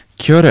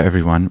Kia ora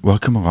everyone,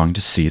 welcome along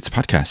to Seeds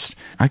Podcast.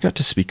 I got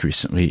to speak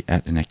recently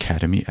at an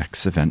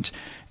academyEX event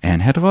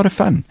and had a lot of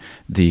fun.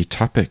 The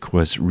topic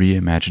was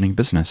Reimagining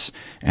Business,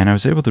 and I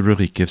was able to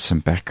really give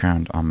some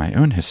background on my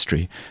own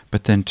history,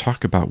 but then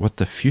talk about what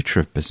the future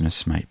of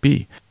business might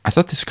be. I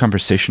thought this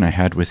conversation I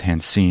had with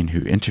Hansine,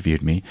 who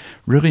interviewed me,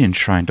 really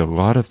enshrined a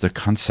lot of the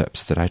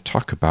concepts that I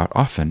talk about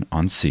often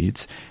on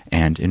Seeds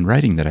and in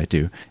writing that I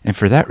do, and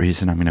for that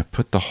reason I'm going to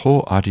put the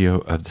whole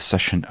audio of the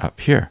session up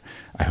here.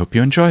 I hope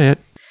you enjoy it.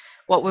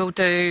 What we'll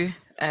do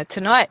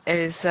tonight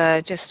is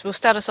we'll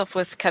start us off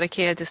with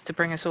karakia just to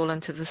bring us all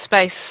into the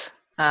space,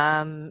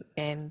 and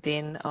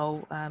then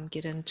I'll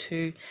get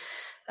into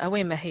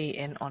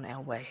Wemahi and on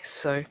our way.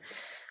 So,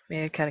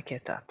 me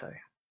karakia tātou.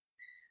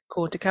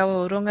 Ko te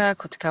kawa o runga,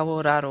 ko te kawa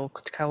o raro,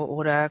 ko te kawa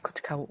ora, ko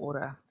te kawa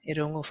ora. E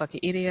rongo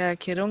whakairia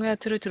ki runga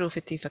turuturu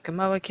whiti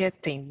whakamaua kia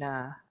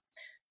tīna.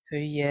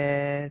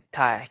 Huie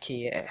tae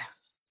ki e.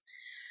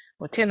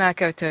 O tēnā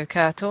koutou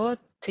katoa,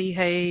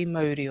 tihei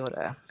mauri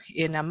ora.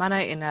 E ngā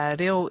mana e ngā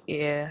reo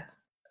e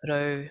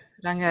rau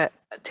ranga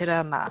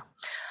tera mā.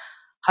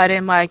 Haere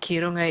mai ki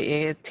runga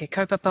e te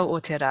kaupapa o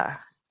te rā.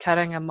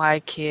 Karanga mai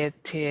ki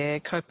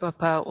te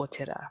kaupapa o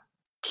te rā.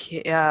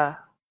 Kia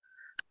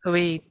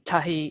hui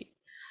tahi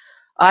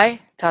ai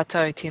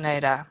tātou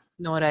tēnei rā.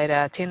 Nō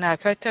reira, tēnā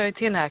koutou,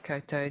 tēnā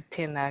koutou,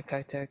 tēnā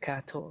koutou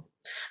katoa.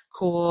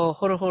 Ko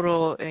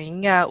horohoro i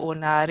ngā o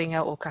ngā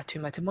ringa o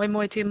katuma te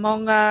moemoe te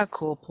maunga,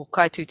 ko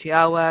pokaitu te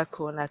awa,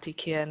 ko Ngāti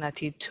Kia,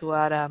 Ngāti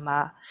Tuara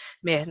mā,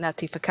 me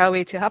Ngāti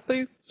Whakaue te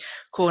hapu,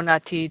 ko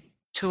Ngāti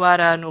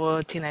Tuara no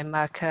tēnei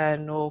maka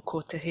no ko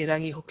te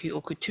hirangi hoki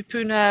o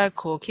kutupuna,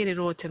 ko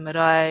Kerero te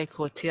marae,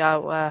 ko te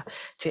awa,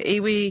 te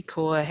iwi,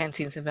 ko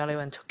Hansine Value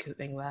and Toku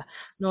Ingoa.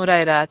 Nō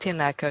reira,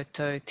 tēnā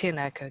koutou,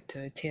 tēnā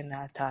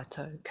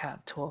tātou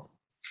katoa.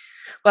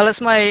 Well,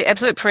 it's my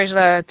absolute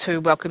pleasure to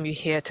welcome you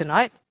here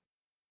tonight.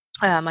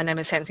 My name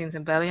is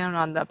Hansine Value and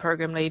I'm the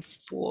Program Lead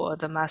for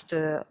the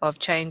Master of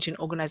Change in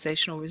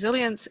Organisational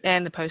Resilience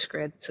and the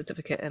Postgrad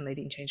Certificate in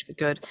Leading Change for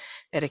Good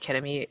at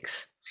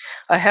academyEX.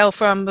 I hail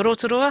from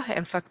Rotorua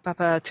and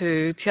whakapapa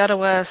to Te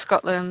Arawa,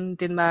 Scotland,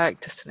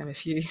 Denmark, just to name a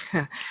few.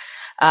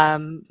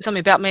 Something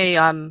about me,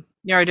 I'm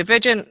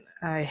neurodivergent.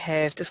 I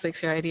have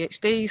dyslexia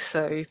ADHD,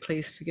 so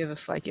please forgive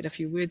if I get a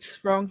few words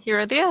wrong here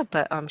or there,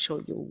 but I'm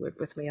sure you'll work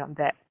with me on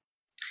that.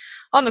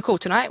 On the call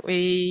tonight,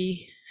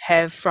 we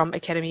have from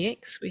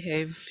academyEX, we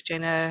have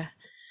Jana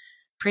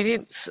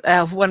Prudence,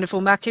 our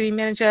wonderful marketing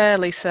manager,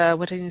 Lisa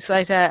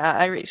Whittington-Slater,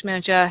 our outreach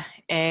manager,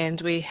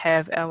 and we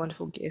have our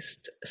wonderful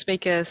guest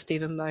speaker,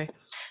 Steven Moe,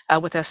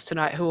 with us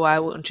tonight, who I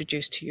will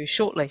introduce to you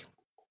shortly.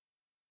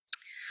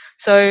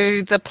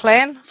 So the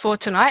plan for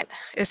tonight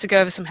is to go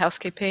over some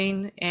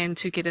housekeeping and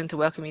to get into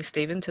welcoming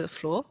Steven to the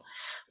floor,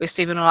 where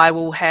Steven and I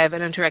will have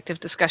an interactive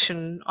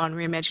discussion on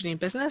reimagining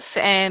business,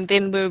 and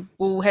then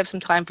we'll have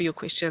some time for your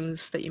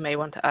questions that you may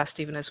want to ask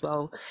Steven as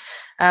well.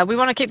 We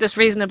want to keep this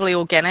reasonably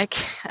organic,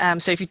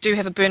 so if you do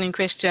have a burning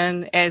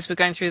question as we're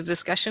going through the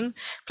discussion,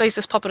 please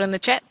just pop it in the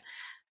chat,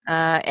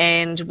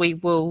 and we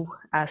will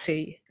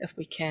see if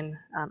we can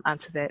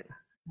answer that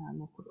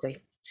more quickly.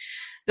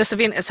 This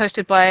event is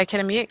hosted by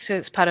academyEX.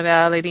 It's part of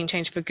our Leading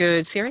Change for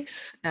Good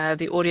series.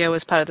 The audio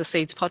is part of the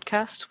Seeds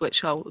podcast,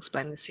 which I will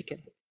explain in a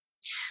second.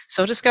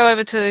 So I'll just go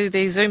over to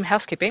the Zoom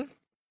housekeeping.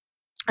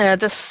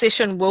 This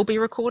session will be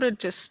recorded,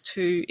 just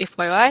to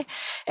FYI,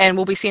 and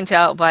will be sent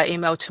out by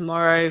email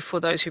tomorrow for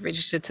those who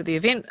registered to the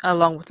event,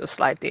 along with the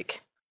slide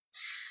deck.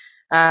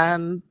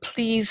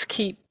 Please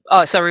keep...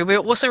 Oh, sorry, we're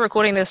also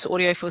recording this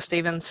audio for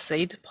Steven's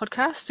Seed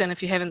podcast, and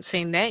if you haven't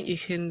seen that, you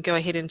can go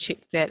ahead and check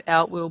that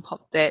out. We'll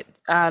pop that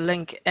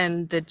link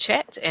in the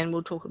chat, and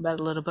we'll talk about it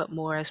a little bit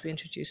more as we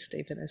introduce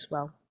Steven as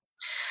well.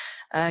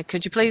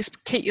 Could you please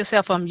keep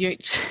yourself on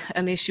mute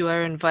unless you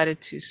are invited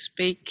to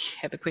speak,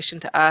 have a question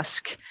to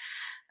ask,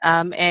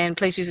 and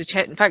please use the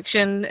chat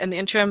function in the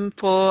interim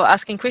for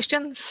asking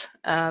questions.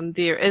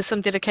 There is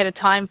some dedicated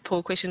time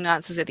for question and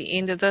answers at the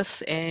end of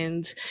this,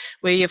 and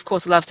we of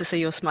course love to see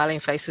your smiling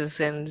faces,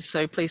 and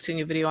so please turn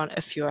your video on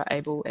if you are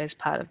able as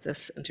part of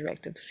this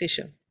interactive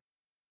session.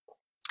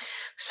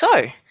 So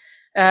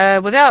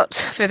without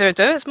further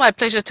ado, it's my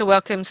pleasure to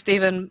welcome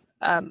Steven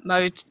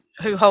Moe,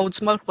 who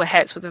holds multiple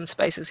hats within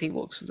spaces he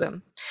walks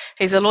within.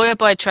 He's a lawyer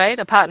by trade,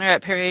 a partner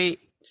at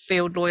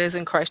Perryfield Lawyers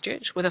in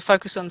Christchurch, with a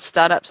focus on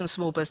startups and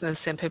small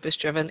business and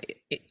purpose-driven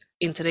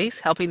entities,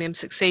 helping them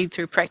succeed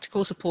through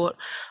practical support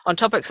on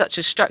topics such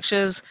as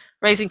structures,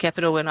 raising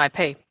capital, and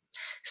IP.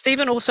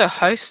 Steven also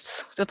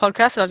hosts the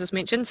podcast that I just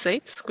mentioned,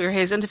 Seeds, where he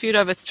has interviewed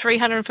over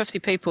 350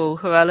 people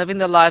who are living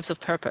their lives of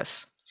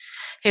purpose.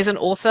 He's an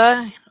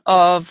author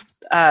of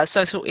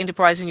Social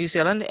Enterprise in New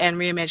Zealand and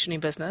Reimagining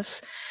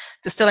Business,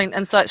 distilling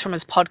insights from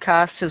his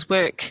podcasts, his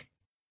work,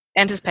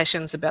 and his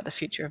passions about the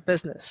future of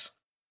business.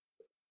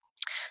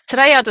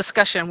 Today, our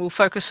discussion will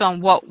focus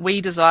on what would we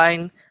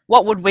design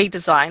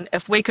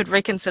if we could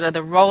reconsider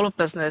the role of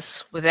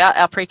business without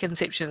our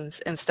preconceptions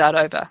and start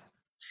over.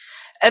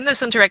 In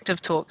this interactive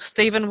talk,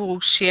 Steven will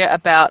share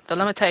about the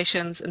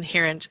limitations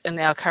inherent in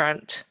our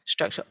current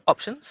structure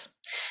options,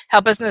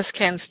 how business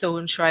can still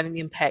enshrine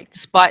the impact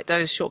despite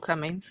those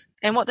shortcomings,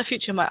 and what the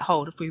future might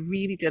hold if we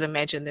really did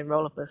imagine the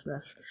role of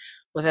business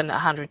within a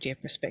 100-year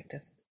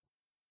perspective.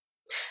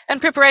 In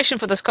preparation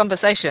for this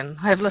conversation,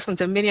 I have listened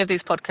to many of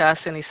these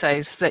podcasts and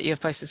essays that you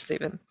have posted,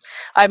 Steven.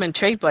 I'm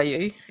intrigued by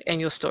you and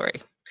your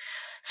story.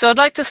 So I'd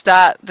like to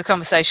start the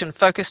conversation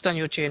focused on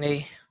your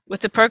journey. With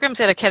the programs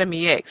at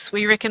academyEX,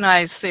 we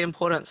recognise the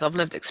importance of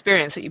lived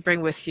experience that you bring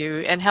with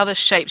you and how this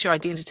shapes your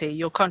identity,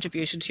 your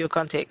contribution to your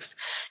context,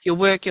 your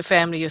work, your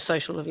family, your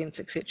social events,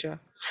 etc.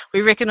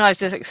 We recognise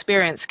this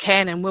experience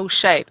can and will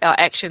shape our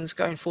actions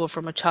going forward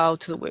from a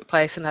child to the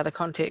workplace and other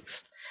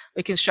contexts.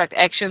 We construct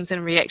actions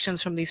and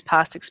reactions from these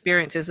past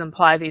experiences and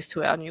apply these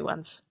to our new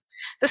ones.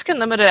 This can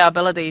limit our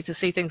ability to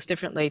see things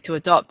differently, to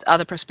adopt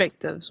other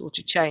perspectives, or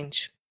to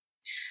change.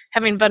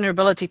 Having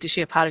vulnerability to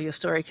share part of your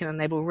story can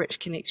enable rich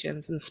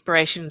connections,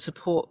 inspiration, and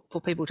support for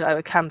people to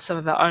overcome some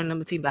of our own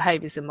limiting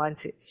behaviours and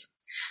mindsets.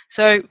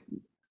 So,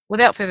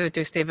 without further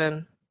ado,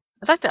 Steven,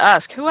 I'd like to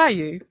ask, who are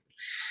you?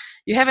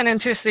 You have an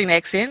interesting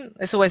accent.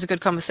 It's always a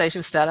good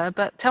conversation starter,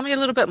 but tell me a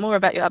little bit more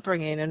about your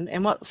upbringing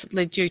and what's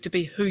led you to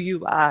be who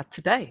you are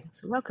today.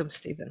 So welcome,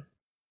 Steven.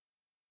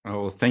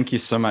 Oh, well, thank you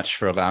so much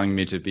for allowing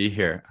me to be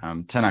here.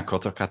 Tēnā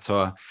koutou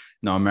katoa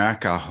no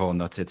America ho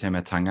no te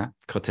temetanga,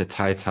 ko te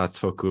taita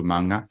toku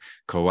manga,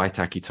 ko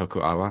waitaki toku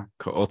awa,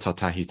 ko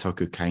otatahi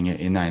toku kainga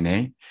inai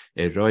nei,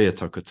 e roia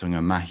toku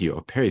tunga mahi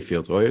o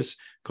Perryfield Lawyers,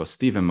 ko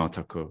Steven Moe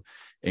toku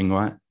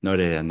ingoa, no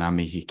reira ngā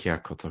mihi kia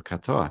koutou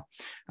katoa.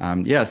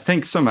 Yeah,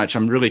 thanks so much.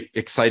 I'm really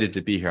excited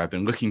to be here. I've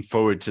been looking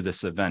forward to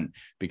this event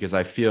because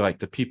I feel like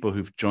the people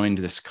who've joined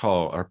this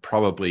call are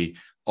probably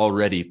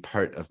already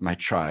part of my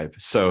tribe.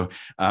 So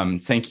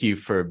thank you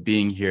for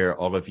being here,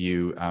 all of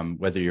you,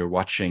 whether you're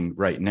watching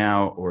right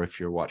now or if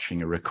you're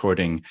watching a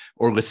recording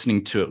or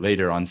listening to it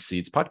later on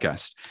Seed's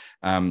podcast.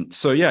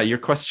 So yeah, your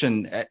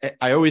question,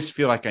 I always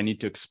feel like I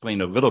need to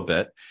explain a little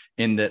bit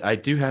in that I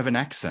do have an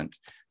accent.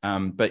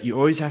 But you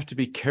always have to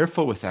be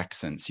careful with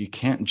accents. You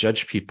can't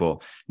judge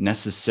people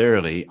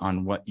necessarily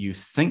on what you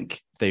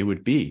think they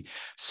would be.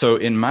 So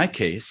in my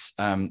case,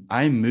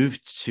 I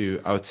moved to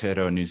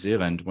Aotearoa, New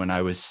Zealand when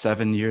I was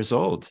 7 years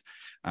old.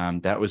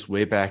 That was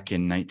way back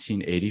in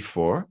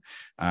 1984.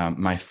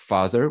 My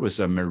father was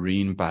a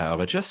marine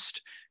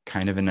biologist,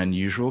 kind of an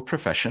unusual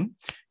profession,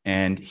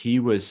 and he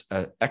was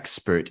an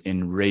expert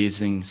in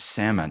raising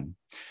salmon.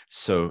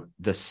 So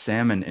the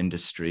salmon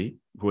industry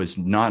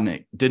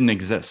didn't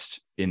exist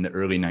in the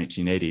early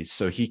 1980s.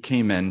 So he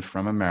came in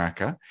from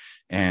America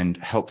and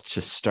helped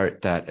to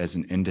start that as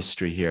an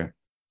industry here.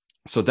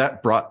 So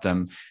that brought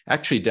them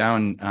actually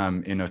down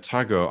in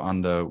Otago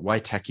on the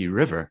Waitaki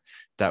River.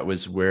 That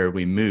was where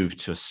we moved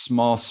to a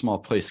small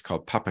place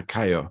called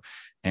Papakayo.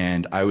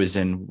 And I was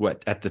in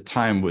what at the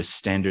time was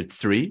Standard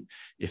 3.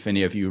 If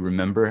any of you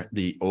remember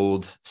the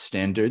old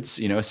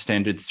standards,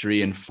 Standard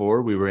 3 and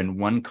 4, we were in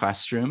one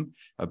classroom,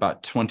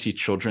 about 20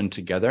 children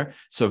together.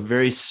 So a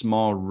very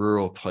small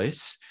rural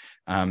place.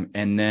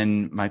 And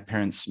then my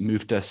parents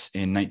moved us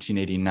in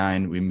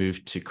 1989. We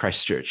moved to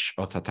Christchurch,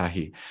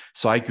 Otatahi.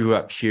 So I grew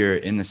up here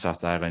in the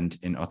South Island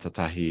in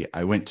Otatahi.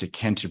 I went to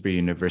Canterbury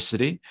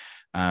University.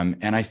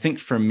 And I think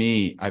for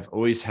me, I've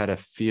always had a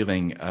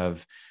feeling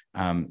of,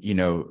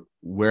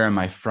 where am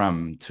I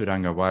from?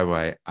 Turanga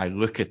Waiwai. I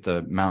look at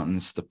the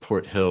mountains, the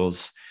Port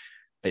Hills.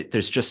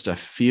 There's just a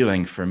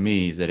feeling for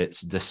me that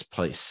it's this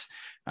place.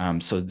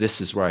 So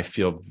this is where I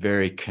feel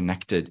very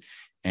connected.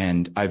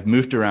 And I've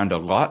moved around a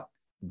lot,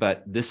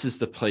 but this is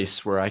the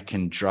place where I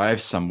can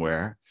drive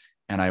somewhere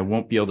and I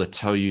won't be able to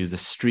tell you the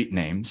street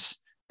names,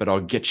 but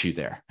I'll get you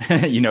there.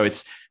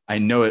 I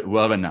know it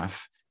well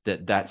enough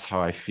that that's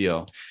how I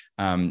feel.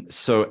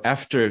 So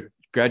after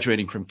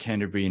graduating from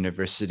Canterbury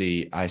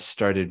University, I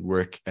started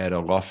work at a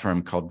law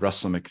firm called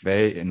Russell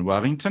McVeigh in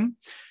Wellington.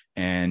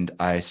 And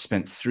I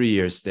spent 3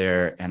 years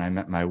there and I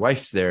met my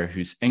wife there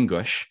who's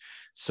English.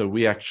 So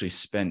we actually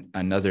spent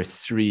another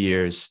 3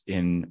 years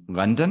in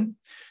London.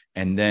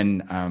 And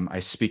then I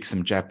speak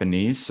some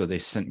Japanese. So they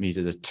sent me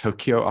to the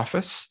Tokyo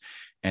office.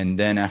 And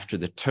then after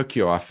the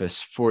Tokyo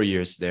office, 4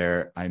 years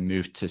there, I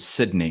moved to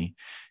Sydney.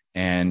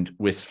 And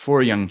with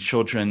 4 young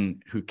children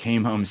who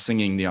came home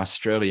singing the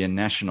Australian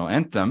national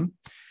anthem,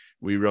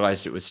 we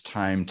realized it was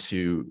time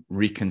to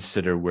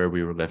reconsider where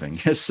we were living.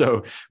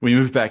 So we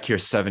moved back here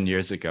 7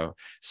 years ago.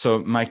 So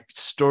my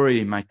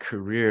story, my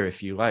career,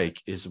 if you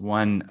like, is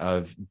one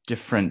of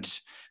different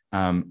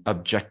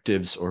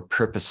objectives or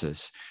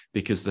purposes,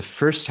 because the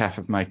first half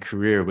of my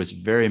career was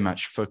very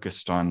much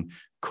focused on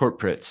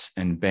corporates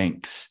and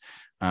banks,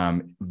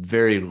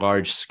 very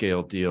large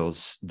scale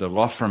deals. The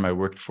law firm I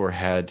worked for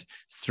had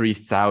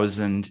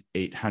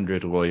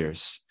 3,800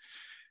 lawyers.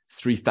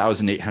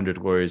 3,800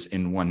 lawyers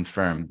in one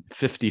firm,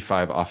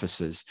 55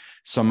 offices.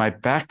 So my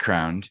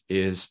background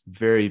is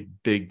very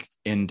big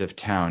end of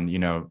town,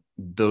 £1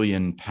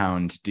 billion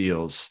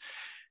deals.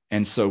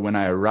 And so when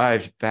I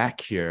arrived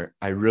back here,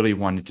 I really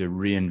wanted to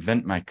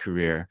reinvent my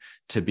career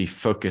to be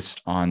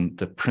focused on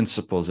the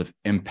principles of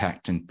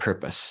impact and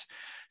purpose.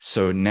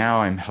 So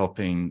now I'm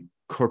helping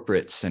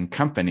corporates and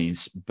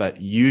companies, but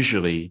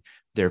usually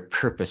they're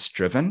purpose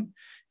driven,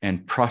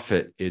 and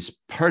profit is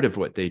part of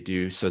what they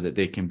do so that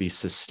they can be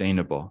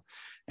sustainable.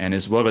 And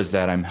as well as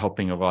that, I'm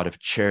helping a lot of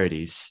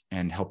charities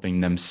and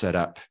helping them set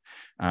up.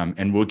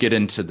 And we'll get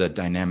into the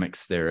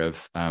dynamics there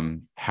of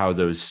how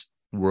those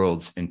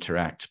worlds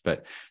interact.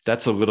 But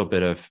that's a little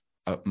bit of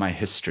my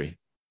history.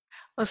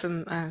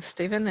 Awesome,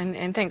 Stephen,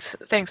 and thanks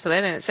for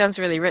that. And it sounds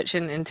really rich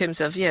in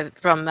terms of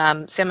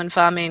from salmon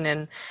farming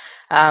and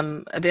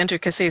the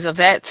intricacies of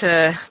that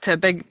to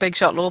big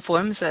shot law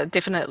firms.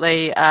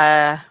 Definitely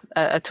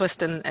a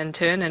twist and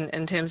turn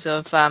in terms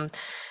of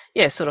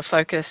sort of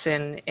focus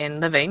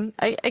and living.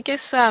 I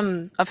guess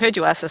I've heard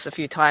you ask this a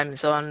few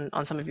times on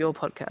some of your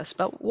podcasts,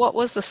 but what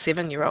was the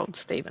 7-year-old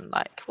Stephen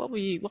like? What were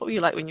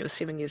you like when you were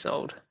 7 years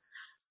old?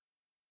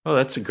 Oh,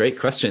 that's a great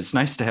question. It's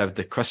nice to have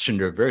the question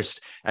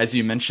reversed. As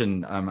you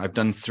mentioned, I've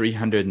done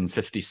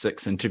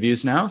 356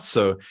 interviews now.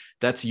 So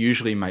that's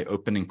usually my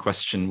opening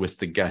question with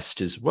the guest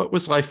is, what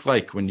was life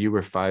like when you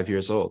were 5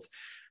 years old?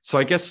 So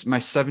I guess my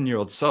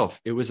 7-year-old self,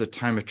 it was a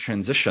time of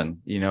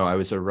transition. I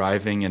was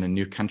arriving in a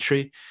new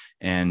country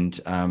and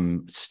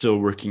still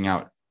working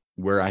out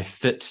where I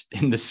fit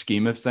in the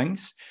scheme of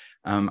things.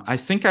 I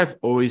think I've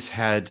always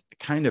had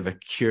kind of a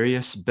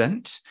curious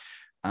bent.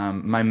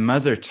 My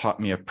mother taught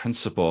me a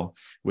principle,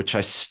 which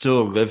I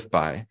still live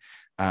by.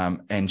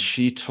 And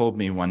she told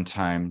me one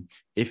time,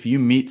 if you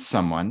meet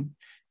someone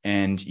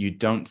and you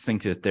don't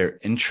think that they're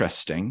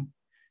interesting,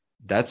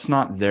 that's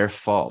not their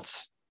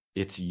fault.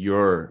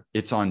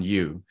 It's on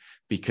you,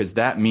 because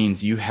that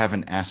means you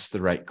haven't asked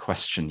the right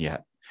question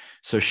yet.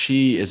 So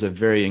she is a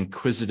very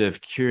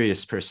inquisitive,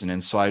 curious person.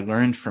 And so I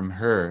learned from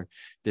her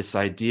this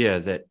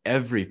idea that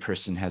every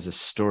person has a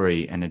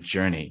story and a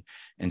journey.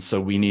 And so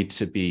we need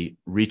to be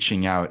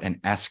reaching out and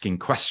asking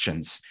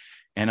questions.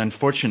 And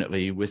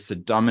unfortunately, with the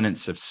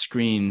dominance of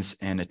screens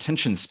and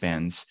attention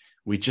spans,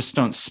 we just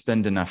don't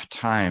spend enough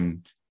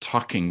time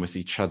talking with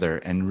each other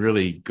and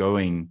really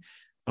going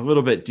a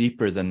little bit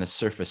deeper than the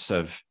surface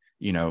of,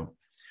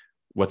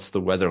 what's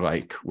the weather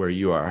like where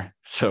you are?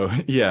 So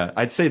yeah,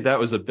 I'd say that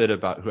was a bit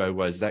about who I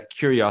was. That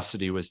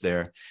curiosity was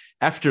there.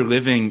 After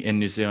living in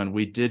New Zealand,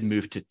 we did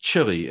move to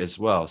Chile as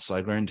well. So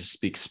I learned to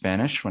speak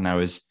Spanish when I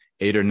was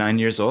 8 or 9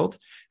 years old.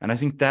 And I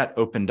think that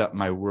opened up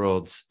my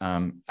world.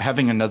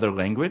 Having another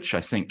language,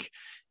 I think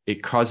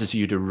it causes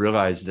you to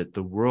realize that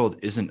the world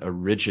isn't a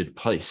rigid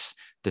place,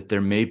 that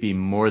there may be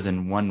more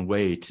than one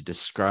way to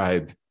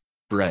describe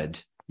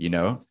bread.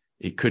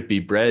 It could be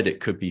bread, it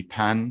could be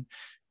pan.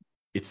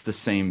 It's the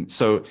same.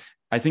 So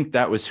I think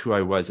that was who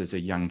I was as a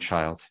young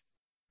child.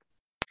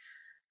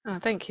 Oh,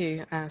 thank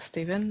you,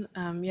 Stephen.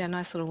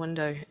 Nice little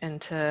window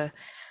into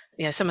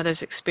some of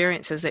those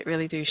experiences that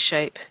really do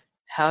shape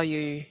how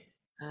you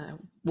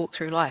walk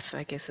through life,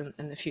 I guess,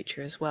 in the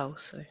future as well.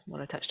 So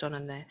what I touched on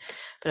in there,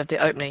 bit of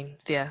the opening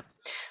there.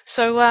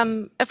 So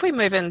if we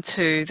move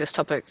into this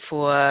topic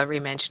for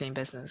reimagining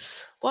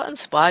business, what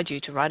inspired you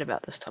to write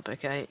about this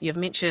topic? You've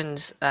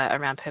mentioned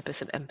around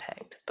purpose and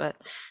impact, but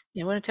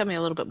you want to tell me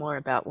a little bit more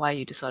about why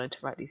you decided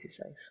to write these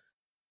essays?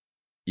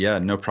 Yeah,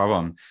 no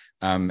problem.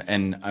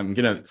 And I'm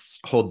going to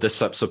hold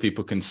this up so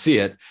people can see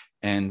it,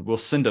 and we'll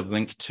send a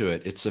link to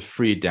it. It's a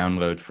free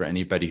download for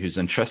anybody who's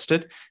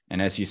interested.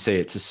 And as you say,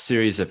 it's a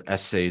series of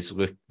essays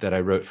that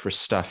I wrote for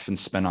Stuff and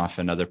Spinoff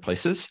and other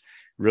places,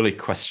 really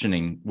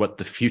questioning what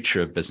the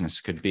future of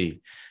business could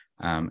be.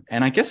 And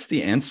I guess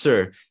the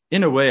answer,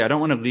 in a way, I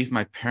don't want to leave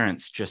my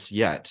parents just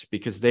yet,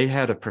 because they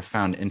had a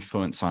profound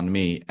influence on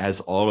me,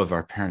 as all of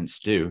our parents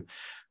do.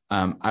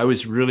 I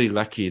was really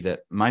lucky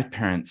that my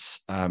parents,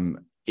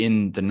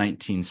 in the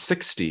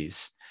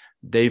 1960s,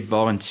 they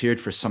volunteered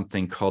for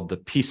something called the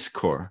Peace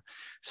Corps.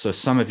 So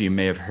some of you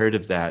may have heard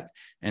of that.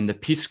 And the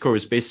Peace Corps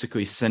is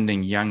basically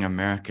sending young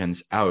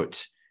Americans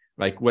out.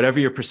 Like, whatever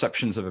your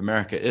perceptions of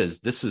America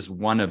is, this is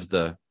one of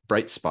the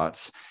bright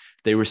spots.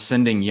 They were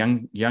sending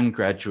young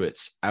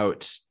graduates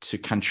out to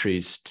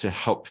countries to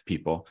help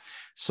people.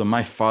 So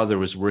my father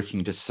was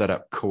working to set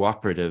up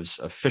cooperatives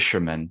of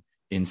fishermen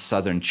in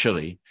southern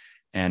Chile,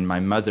 and my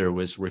mother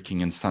was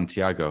working in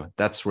Santiago.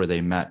 That's where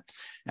they met.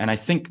 And I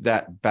think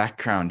that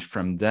background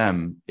from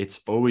them, it's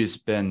always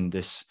been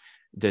this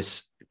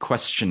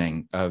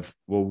questioning of,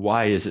 well,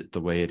 why is it the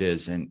way it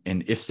is? And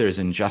if there's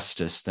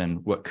injustice,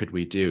 then what could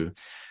we do?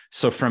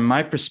 So from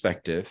my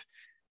perspective,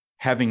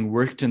 having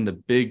worked in the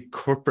big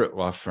corporate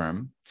law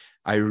firm,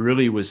 I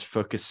really was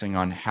focusing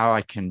on how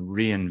I can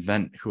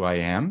reinvent who I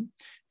am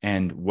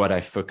and what I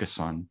focus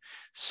on.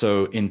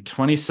 So in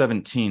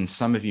 2017,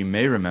 some of you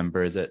may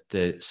remember that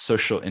the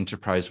Social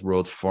Enterprise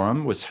World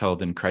Forum was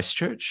held in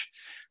Christchurch.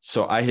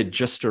 So I had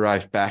just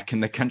arrived back in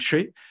the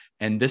country,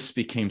 and this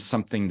became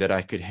something that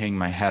I could hang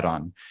my hat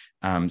on.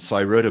 So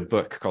I wrote a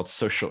book called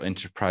Social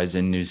Enterprise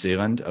in New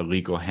Zealand, a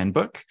legal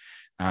handbook.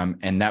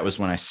 And that was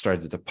when I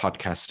started the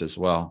podcast as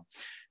well.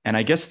 And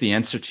I guess the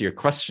answer to your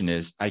question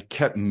is I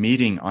kept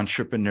meeting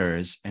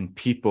entrepreneurs and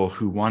people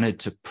who wanted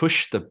to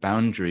push the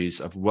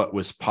boundaries of what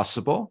was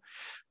possible,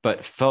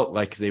 but felt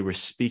like they were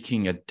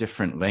speaking a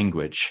different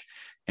language,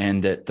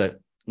 and that the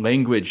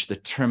language, the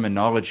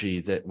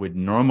terminology that would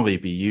normally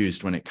be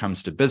used when it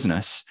comes to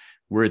business,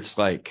 words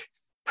like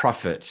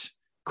profit,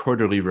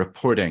 quarterly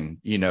reporting,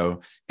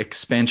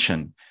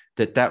 expansion,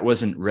 that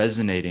wasn't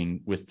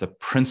resonating with the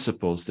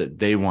principles that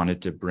they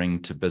wanted to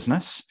bring to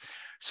business.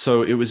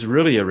 So it was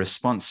really a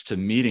response to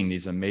meeting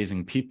these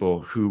amazing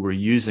people who were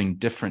using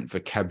different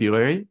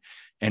vocabulary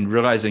and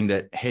realizing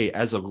that, hey,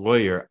 as a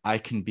lawyer, I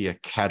can be a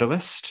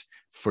catalyst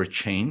for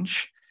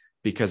change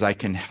because I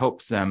can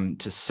help them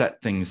to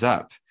set things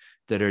up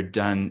that are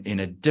done in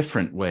a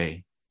different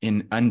way,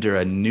 in under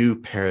a new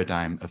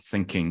paradigm of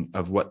thinking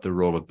of what the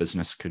role of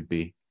business could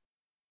be.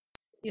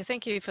 Yeah,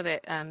 thank you for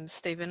that,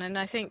 Stephen. And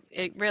I think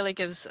it really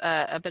gives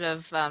a bit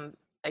of,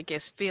 I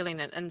guess, feeling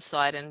and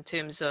insight in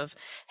terms of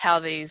how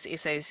these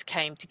essays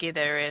came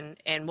together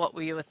and what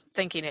you were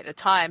thinking at the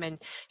time. And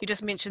you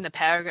just mentioned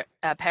the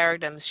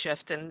paradigm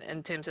shift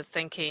in terms of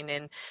thinking,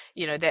 and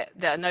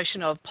that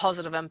notion of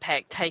positive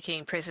impact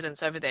taking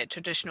precedence over that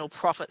traditional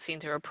profit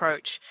center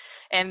approach.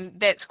 And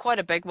that's quite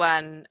a big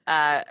one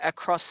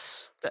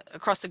across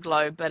the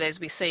globe. But as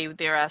we see,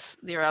 there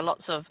are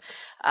lots of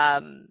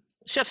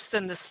shifts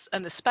in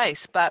the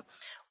space. But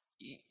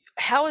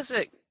how is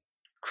it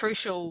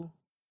crucial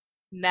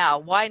now?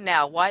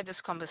 Why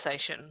this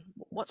conversation?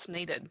 What's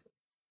needed?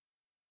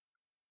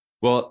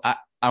 Well,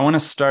 I want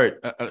to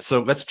start. So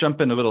let's jump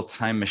in a little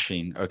time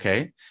machine.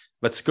 Okay.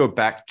 Let's go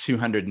back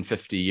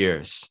 250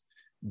 years.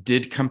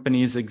 Did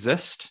companies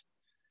exist?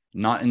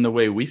 Not in the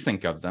way we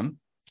think of them.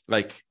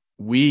 Like,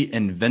 we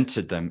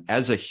invented them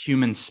as a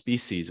human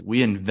species.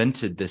 We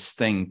invented this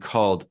thing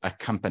called a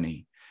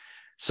company.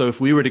 So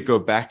if we were to go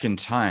back in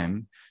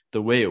time,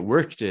 the way it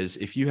worked is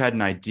if you had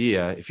an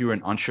idea, if you were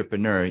an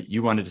entrepreneur,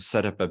 you wanted to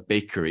set up a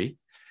bakery.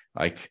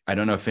 Like, I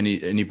don't know if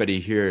anybody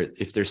here,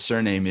 if their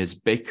surname is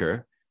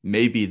Baker,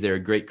 maybe their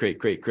great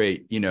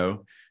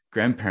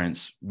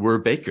grandparents were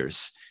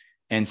bakers.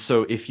 And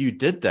so if you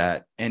did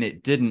that and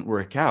it didn't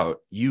work out,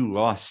 you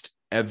lost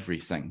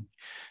everything.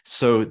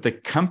 So the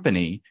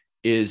company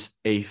is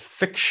a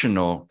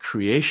fictional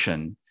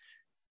creation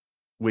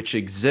which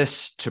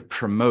exists to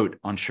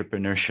promote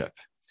entrepreneurship,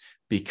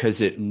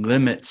 because it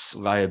limits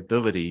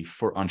liability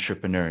for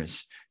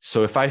entrepreneurs.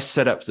 So if I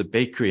set up the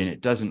bakery and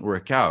it doesn't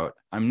work out,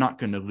 I'm not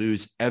going to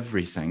lose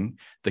everything.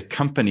 The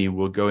company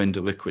will go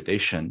into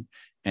liquidation,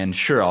 and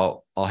sure,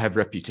 I'll have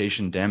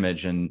reputation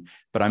damage,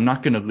 but I'm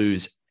not going to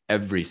lose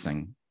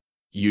everything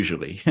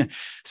usually.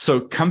 So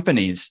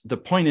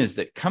the point is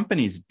that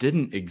companies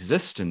didn't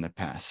exist in the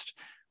past.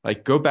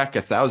 Like, go back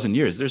 1,000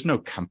 years, there's no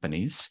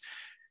companies.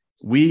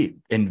 We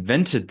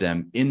invented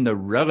them in the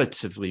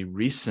relatively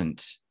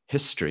recent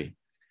history.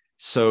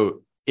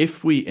 So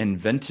if we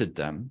invented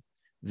them,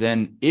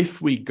 then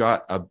if we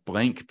got a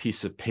blank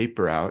piece of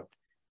paper out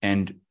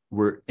and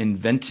were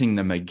inventing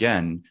them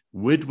again,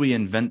 would we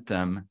invent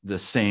them the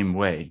same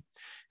way?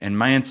 And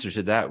my answer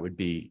to that would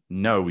be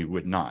no, we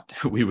would not.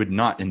 We would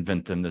not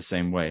invent them the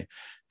same way.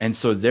 And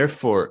so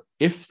therefore,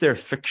 if they're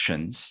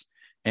fictions,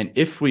 and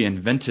if we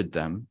invented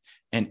them,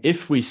 and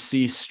if we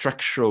see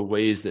structural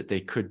ways that they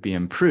could be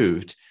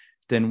improved,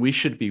 then we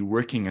should be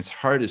working as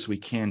hard as we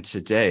can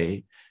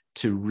today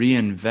to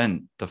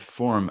reinvent the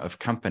form of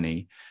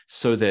company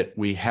so that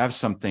we have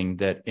something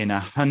that in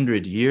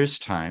 100 years'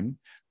 time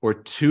or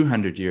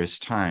 200 years'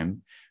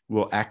 time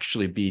will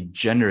actually be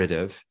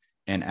generative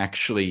and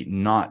actually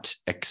not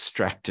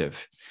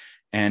extractive.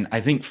 And I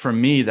think for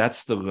me,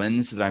 that's the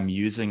lens that I'm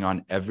using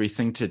on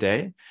everything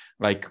today.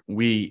 Like,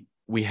 we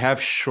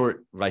have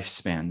short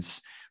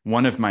lifespans.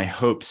 One of my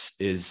hopes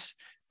is,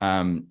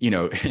 I'm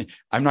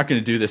not going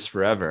to do this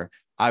forever.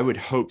 I would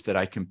hope that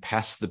I can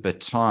pass the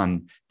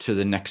baton to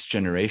the next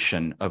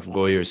generation of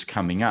lawyers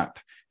coming up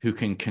who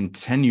can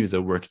continue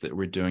the work that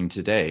we're doing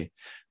today.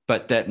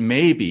 But that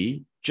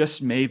maybe,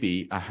 just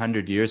maybe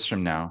 100 years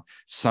from now,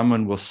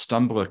 someone will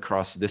stumble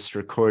across this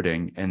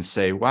recording and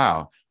say,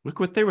 wow,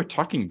 look what they were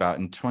talking about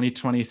in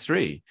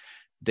 2023.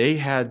 They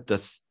had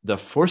the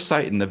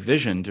foresight and the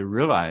vision to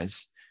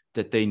realize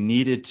that they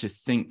needed to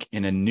think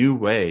in a new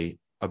way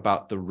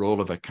about the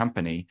role of a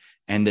company,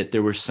 and that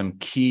there were some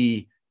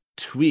key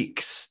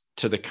tweaks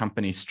to the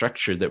company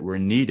structure that were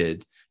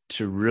needed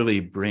to really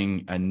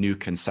bring a new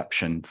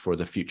conception for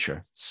the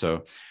future.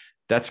 So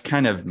that's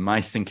kind of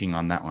my thinking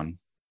on that one.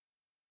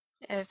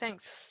 Yeah,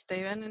 thanks,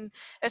 Stephen. And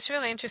it's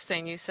really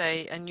interesting you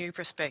say a new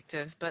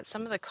perspective, but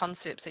some of the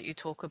concepts that you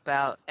talk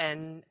about,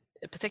 and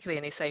particularly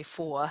in Essay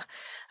 4,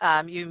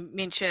 you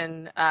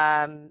mention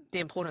the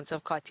importance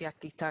of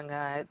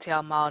kaitiakitanga, te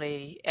ao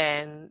Māori,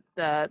 and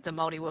the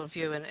Māori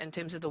worldview in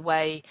terms of the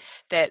way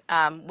that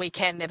we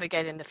can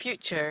navigate in the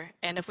future.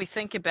 And if we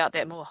think about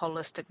that more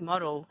holistic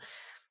model,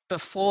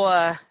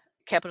 before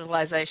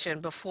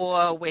capitalization,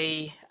 before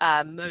we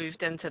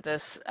moved into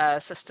this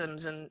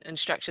systems and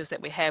structures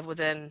that we have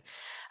within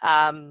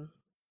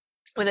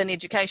within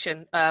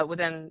education,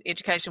 within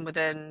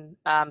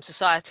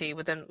society,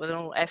 within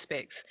all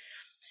aspects.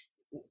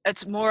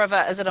 It's more of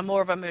a, is it a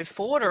more of a move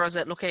forward, or is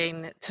it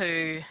looking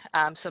to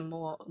some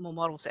more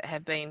models that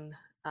have been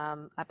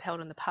upheld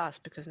in the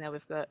past, because now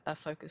we've got a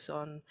focus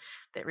on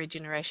that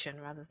regeneration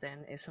rather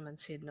than, as someone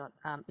said, not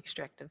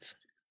extractive?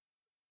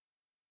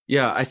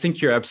 Yeah, I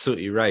think you're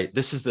absolutely right.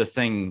 This is the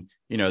thing,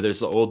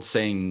 there's the old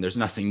saying, there's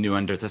nothing new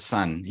under the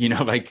sun,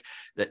 like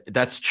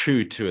that's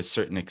true to a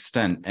certain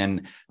extent.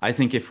 And I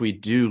think if we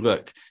do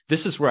look,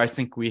 this is where I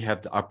think we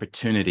have the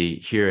opportunity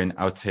here in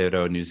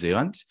Aotearoa, New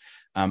Zealand.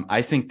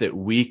 I think that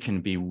we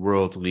can be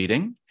world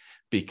leading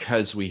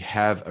because we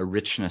have a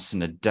richness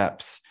and a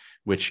depth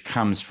which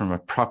comes from a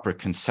proper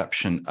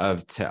conception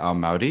of Te Ao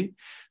Māori.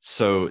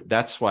 So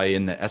that's why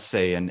in the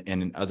essay and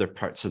in other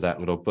parts of that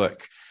little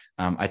book,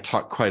 I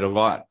talk quite a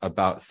lot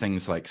about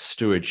things like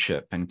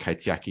stewardship and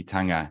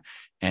kaitiakitanga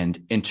and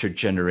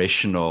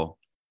intergenerational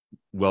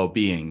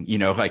well-being,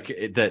 like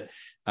that.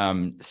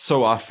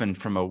 So often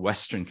from a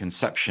Western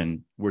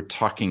conception, we're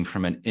talking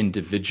from an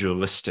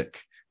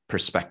individualistic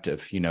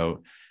perspective,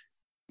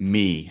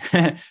 me,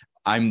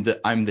 I'm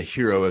the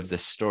hero of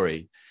this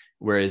story.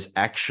 Whereas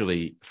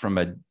actually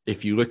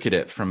if you look at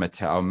it from a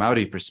Te Ao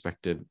Māori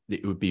perspective,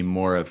 it would be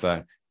more of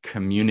a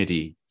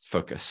community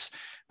focus.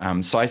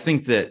 So I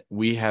think that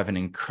we have an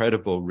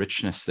incredible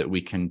richness that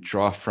we can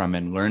draw from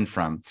and learn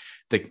from.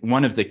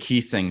 One of the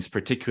key things,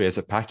 particularly as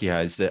a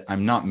Pākehā, is that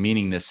I'm not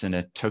meaning this in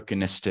a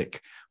tokenistic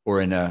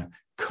or in a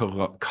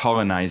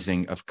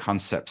colonizing of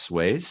concepts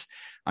ways.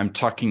 I'm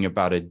talking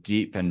about a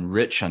deep and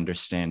rich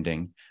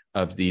understanding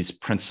of these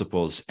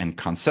principles and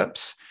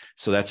concepts.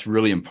 So that's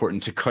really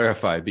important to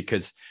clarify,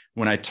 because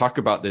when I talk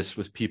about this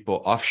with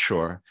people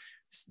offshore,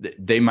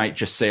 they might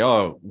just say,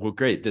 oh, well,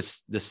 great,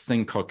 this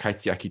thing called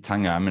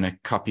kaitiakitanga, I'm going to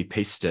copy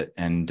paste it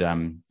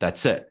and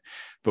that's it.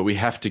 But we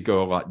have to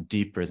go a lot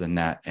deeper than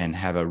that and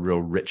have a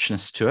real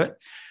richness to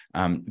it.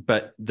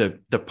 But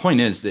the point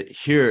is that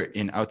here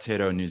in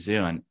Aotearoa, New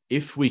Zealand,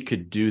 if we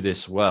could do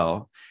this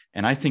well,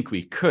 and I think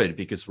we could,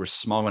 because we're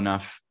small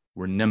enough,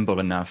 we're nimble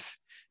enough,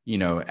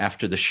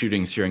 after the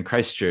shootings here in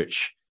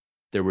Christchurch,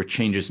 there were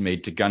changes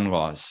made to gun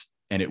laws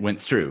and it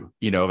went through,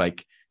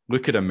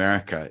 look at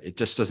America, it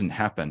just doesn't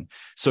happen.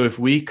 So if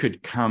we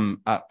could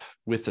come up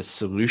with a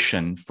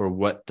solution for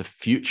what the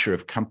future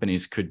of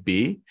companies could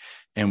be,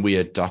 and we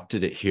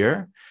adopted it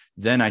here,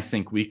 then I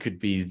think we could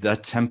be the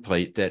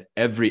template that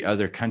every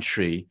other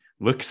country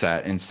looks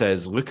at and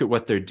says, look at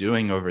what they're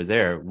doing over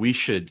there. We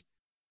should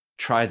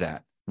try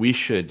that. We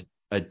should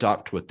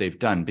adopt what they've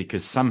done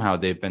because somehow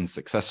they've been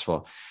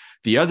successful.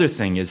 The other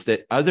thing is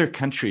that other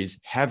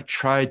countries have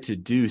tried to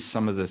do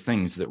some of the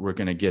things that we're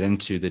going to get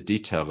into the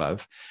detail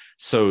of.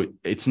 So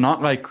it's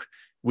not like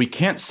we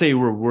can't say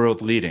we're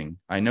world leading.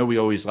 I know we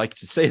always like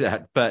to say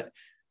that, but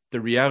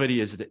the reality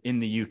is that in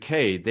the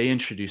UK, they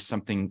introduced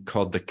something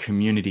called the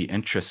Community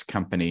Interest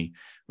Company,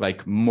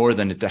 like more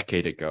than a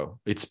decade ago.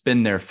 It's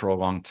been there for a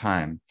long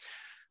time.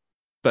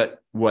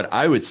 But what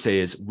I would say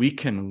is we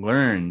can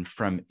learn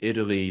from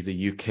Italy,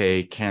 the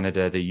UK,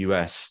 Canada, the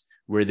US,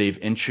 where they've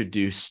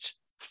introduced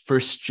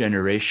first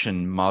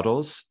generation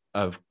models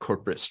of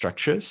corporate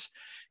structures.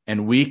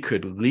 And we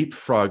could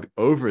leapfrog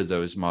over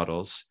those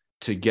models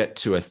to get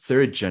to a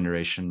third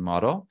generation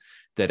model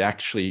that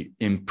actually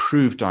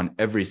improved on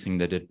everything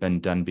that had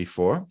been done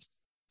before.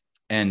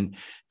 And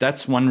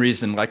that's one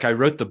reason, like I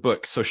wrote the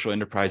book, Social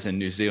Enterprise in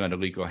New Zealand, a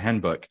legal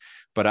handbook,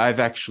 but I've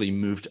actually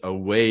moved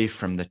away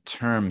from the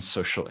term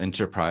social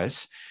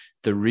enterprise.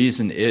 The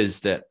reason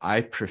is that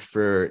I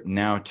prefer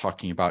now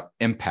talking about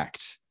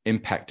impact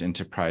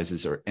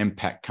enterprises or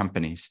impact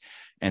companies.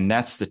 And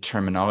that's the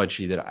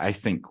terminology that I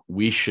think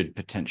we should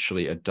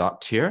potentially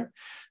adopt here,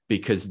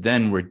 because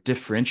then we're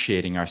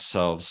differentiating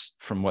ourselves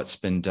from what's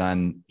been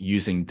done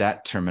using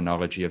that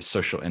terminology of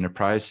social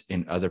enterprise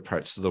in other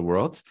parts of the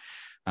world.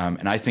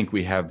 And I think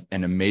we have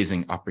an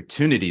amazing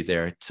opportunity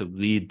there to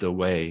lead the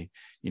way,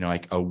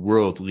 like a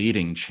world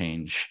leading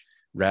change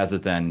rather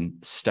than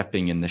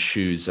stepping in the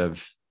shoes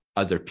of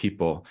other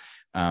people.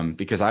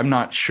 Because I'm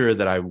not sure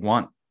that I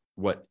want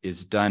what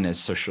is done as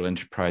social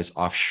enterprise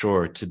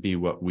offshore to be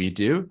what we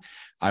do.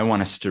 I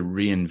want us to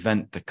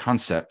reinvent the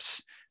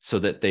concepts so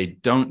that they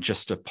don't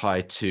just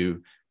apply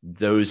to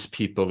those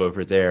people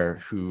over there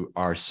who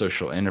are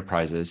social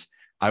enterprises.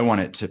 I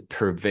want it to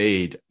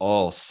pervade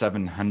all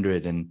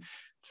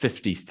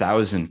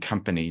 750,000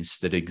 companies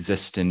that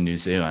exist in New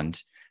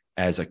Zealand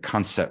as a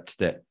concept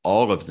that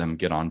all of them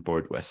get on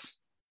board with.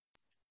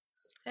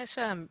 That's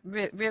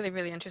really,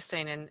 really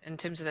interesting in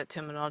terms of that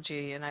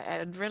terminology, and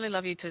I'd really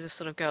love you to just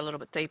sort of go a little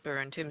bit deeper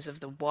in terms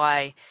of the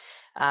why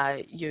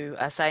you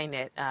are saying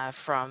that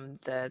from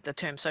the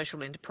term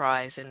social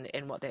enterprise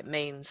and what that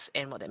means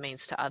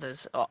to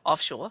others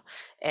offshore,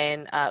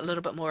 and a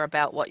little bit more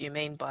about what you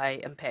mean by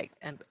impact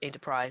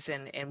enterprise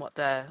and what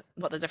the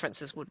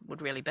differences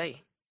would really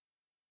be.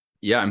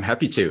 Yeah, I'm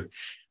happy to.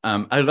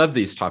 I love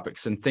these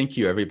topics, and thank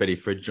you everybody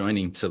for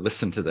joining to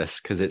listen to this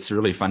because it's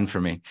really fun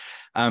for me.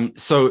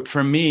 So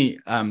for me,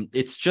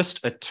 it's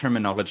just a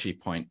terminology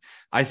point.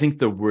 I think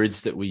the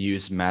words that we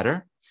use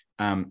matter.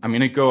 I'm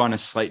going to go on a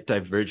slight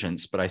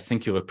divergence, but I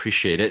think you'll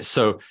appreciate it.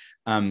 So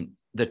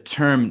the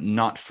term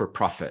not for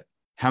profit,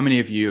 how many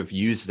of you have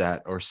used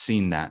that or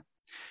seen that?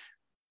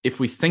 If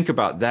we think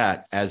about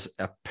that as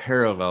a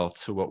parallel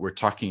to what we're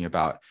talking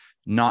about,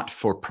 not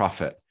for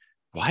profit,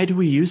 why do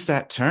we use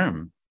that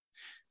term?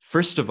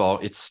 First of all,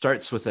 it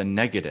starts with a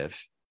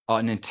negative.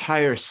 An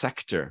entire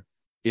sector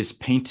is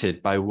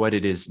painted by what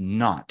it is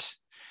not.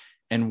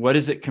 And what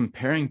is it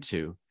comparing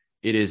to?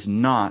 It is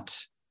not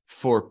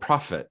for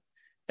profit,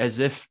 as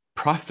if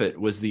profit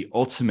was the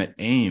ultimate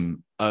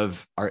aim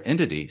of our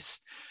entities.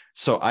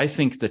 So I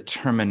think the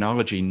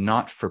terminology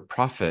not for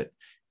profit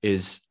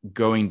is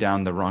going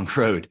down the wrong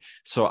road.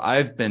 So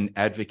I've been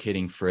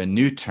advocating for a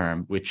new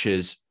term, which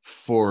is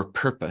for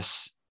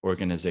purpose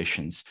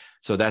organizations.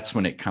 So that's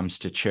when it comes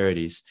to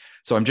charities.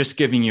 So I'm just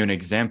giving you an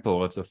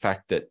example of the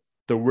fact that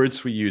the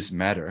words we use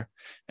matter.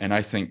 And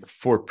I think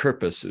for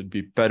purpose would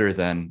be better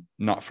than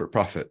not for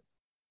profit.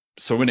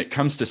 So when it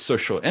comes to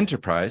social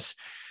enterprise,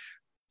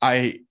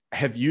 I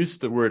have used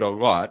the word a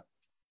lot.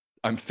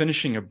 I'm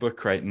finishing a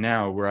book right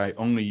now where I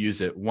only use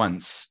it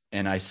once,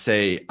 and I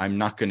say I'm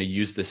not going to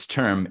use this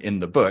term in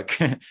the book,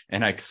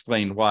 and I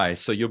explain why.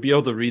 So you'll be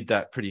able to read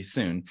that pretty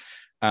soon.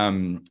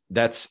 My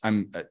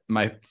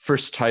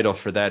first title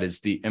for that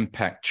is The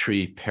Impact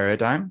Tree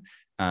Paradigm,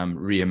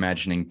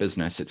 Reimagining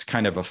Business. It's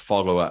kind of a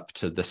follow-up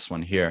to this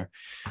one here.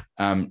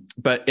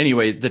 But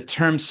anyway, the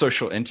term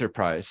social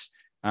enterprise,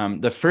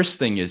 the first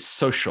thing is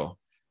social.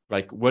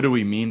 Like, what do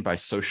we mean by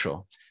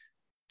social?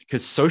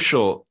 Because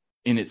social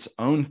in its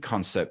own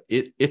concept,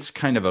 it's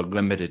kind of a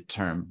limited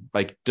term.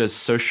 Like, does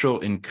social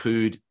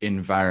include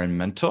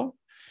environmental?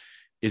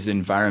 Is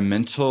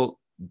environmental,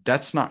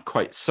 that's not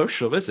quite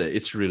social, is it?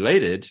 It's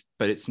related,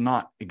 but it's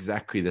not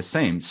exactly the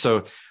same.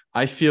 So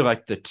I feel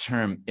like the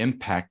term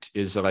impact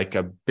is like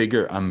a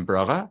bigger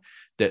umbrella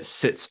that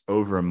sits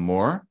over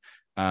more.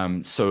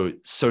 So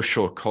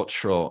social,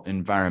 cultural,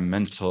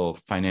 environmental,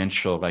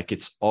 financial, like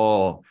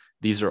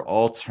these are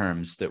all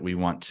terms that we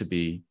want to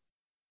be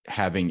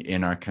having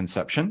in our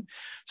conception.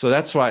 So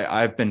that's why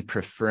I've been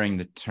preferring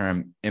the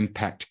term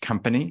impact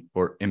company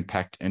or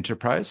impact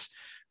enterprise,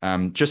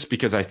 just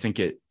because I think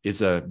it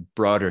is a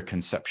broader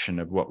conception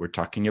of what we're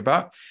talking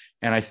about.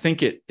 And I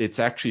think it's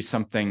actually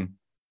something,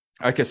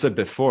 like I said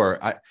before,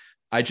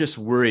 I just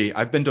worry.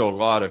 I've been to a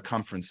lot of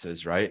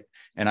conferences, right?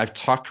 And I've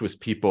talked with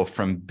people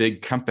from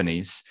big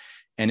companies.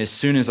 And as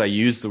soon as I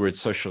use the word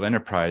social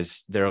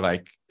enterprise, they're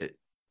like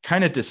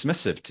kind of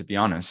dismissive, to be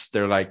honest.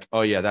 They're like,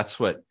 oh yeah, that's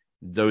what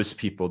those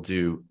people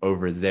do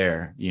over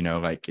there.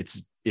 Like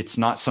it's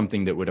not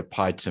something that would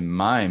apply to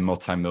my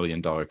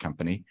multi-million-dollar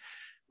company.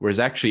 Whereas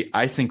actually,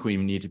 I think we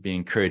need to be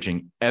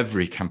encouraging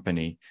every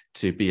company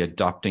to be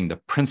adopting the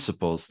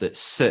principles that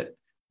sit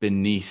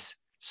beneath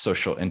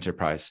social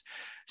enterprise.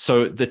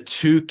 So the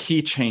two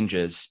key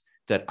changes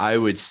that I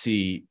would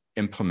see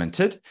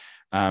implemented,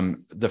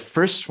 the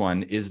first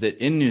one is that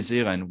in New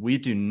Zealand, we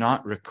do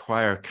not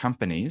require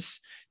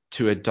companies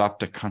to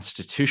adopt a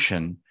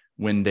constitution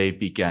when they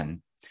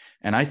begin.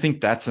 And I think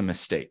that's a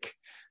mistake.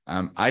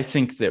 I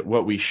think that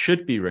what we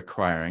should be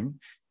requiring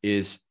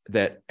is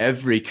that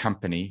every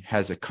company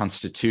has a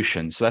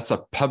constitution. So that's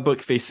a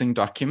public-facing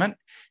document.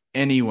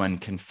 Anyone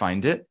can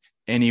find it.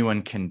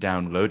 Anyone can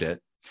download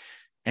it.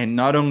 And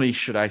not only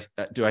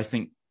do I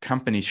think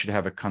companies should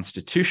have a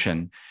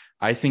constitution,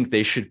 I think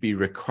they should be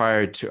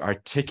required to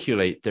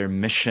articulate their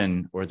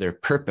mission or their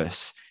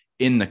purpose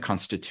in the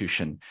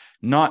constitution,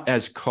 not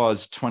as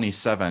clause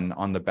 27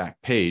 on the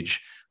back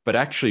page, but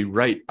actually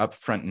right up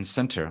front and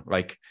center,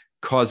 like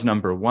cause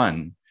number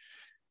 1,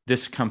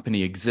 this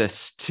company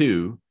exists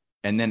to,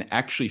 and then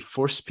actually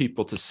force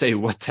people to say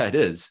what that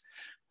is.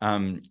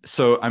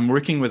 So I'm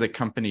working with a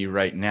company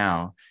right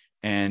now,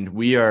 and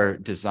we are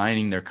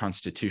designing their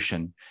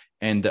constitution.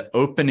 And the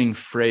opening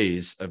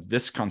phrase of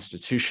this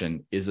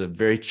constitution is a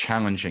very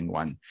challenging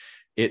one.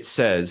 It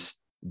says,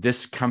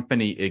 this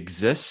company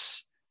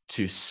exists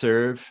to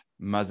serve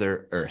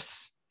Mother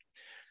Earth.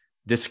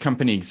 This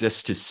company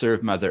exists to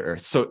serve Mother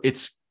Earth. So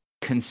it's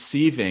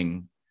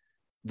conceiving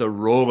the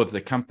role of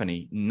the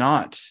company,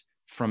 not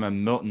from a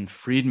Milton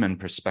Friedman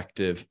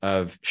perspective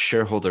of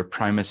shareholder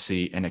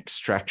primacy and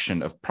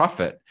extraction of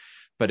profit,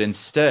 but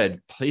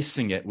instead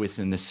placing it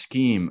within the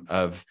scheme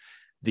of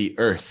the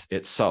earth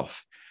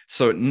itself.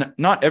 So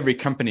not every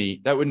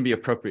company, that wouldn't be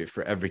appropriate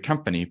for every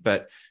company,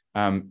 but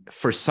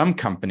for some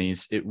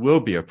companies, it will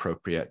be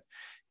appropriate.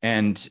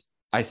 And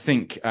I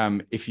think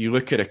if you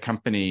look at a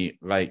company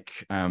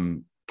like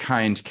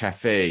Kind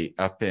Cafe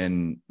up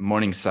in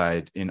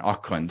Morningside in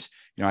Auckland,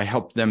 I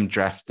helped them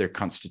draft their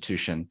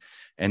constitution.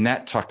 And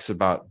that talks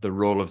about the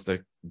role of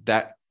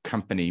that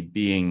company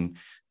being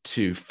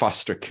to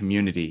foster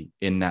community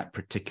in that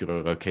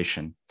particular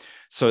location.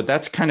 So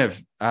that's kind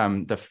of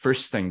the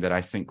first thing that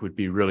I think would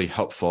be really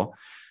helpful.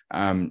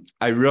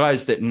 I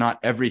realize that not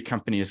every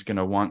company is going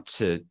to want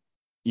to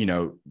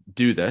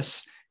do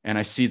this. And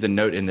I see the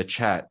note in the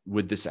chat,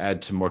 would this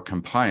add to more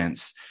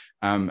compliance?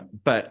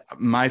 But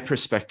my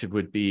perspective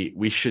would be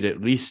we should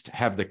at least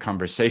have the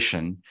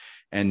conversation.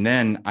 And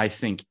then I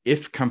think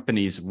if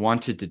companies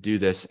wanted to do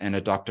this and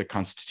adopt a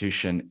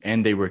constitution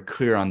and they were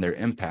clear on their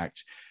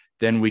impact,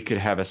 then we could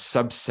have a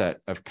subset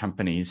of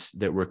companies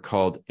that were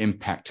called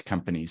impact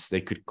companies. They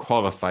could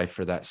qualify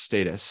for that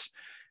status.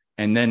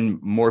 And then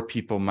more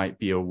people might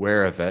be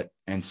aware of it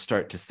and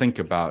start to think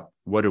about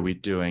what are we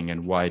doing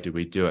and why do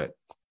we do it?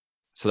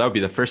 So that would be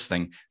the first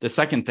thing. The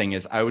second thing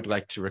is I would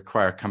like to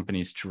require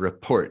companies to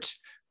report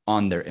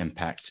on their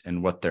impact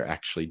and what they're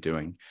actually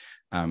doing.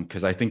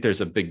 Because I think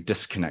there's a big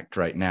disconnect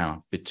right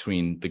now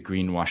between the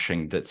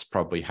greenwashing that's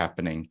probably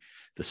happening,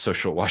 the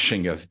social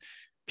washing of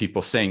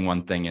people saying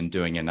one thing and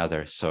doing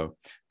another. So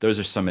those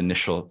are some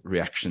initial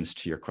reactions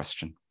to your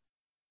question.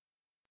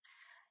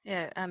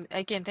 Yeah,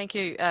 again, thank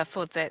you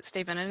for that,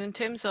 Stephen. And in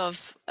terms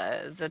of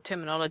the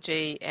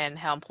terminology and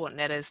how important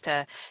that is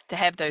to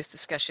have those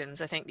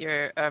discussions, I think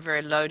there are a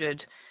very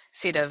loaded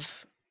set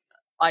of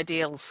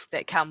ideals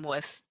that come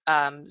with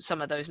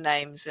some of those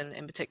names,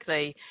 and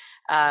particularly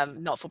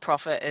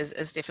not-for-profit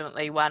is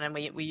definitely one, and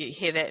we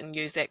hear that and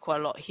use that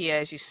quite a lot here,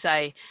 as you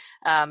say,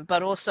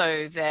 but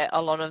also that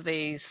a lot of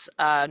these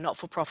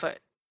not-for-profit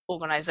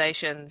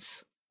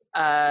organizations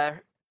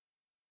are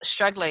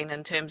struggling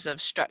in terms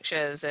of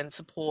structures and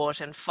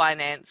support and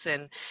finance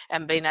and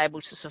being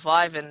able to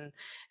survive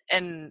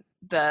in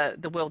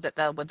the world that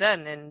they're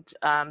within,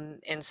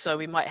 and so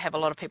we might have a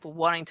lot of people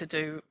wanting to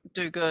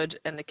do good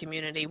in the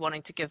community,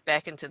 wanting to give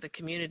back into the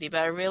community,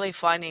 but are really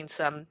finding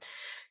some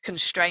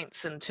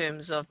constraints in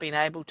terms of being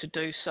able to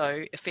do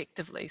so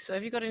effectively. So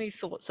have you got any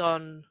thoughts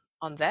on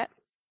that?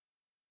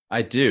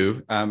 I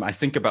do. I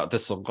think about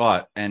this a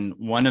lot, and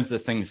one of the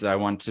things that I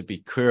want to be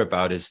clear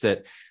about is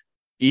that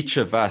each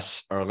of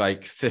us are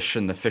like fish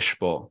in the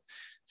fishbowl.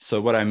 So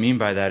what I mean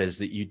by that is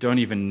that you don't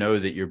even know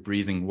that you're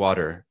breathing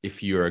water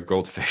if you're a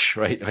goldfish,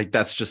 right? Like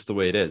that's just the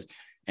way it is.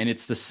 And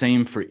it's the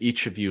same for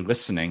each of you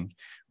listening.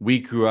 We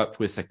grew up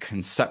with a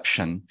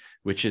conception,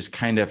 which is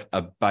kind of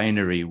a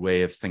binary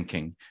way of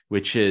thinking,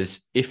 which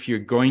is if you're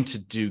going to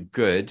do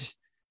good,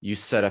 you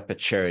set up a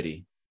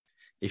charity.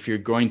 If you're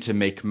going to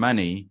make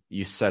money,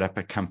 you set up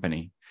a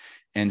company.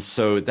 And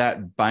so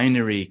that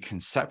binary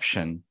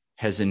conception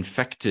has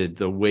infected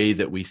the way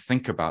that we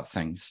think about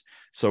things.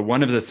 So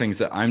one of the things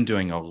that I'm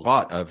doing a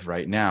lot of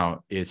right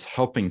now is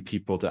helping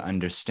people to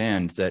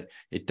understand that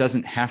it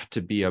doesn't have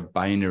to be a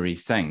binary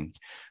thing.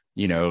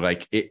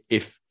 Like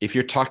if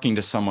you're talking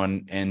to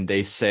someone and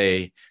they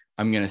say,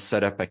 I'm going to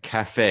set up a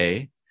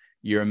cafe,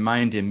 your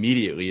mind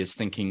immediately is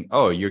thinking,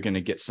 oh, you're going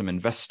to get some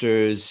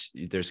investors,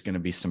 there's going to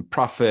be some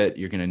profit,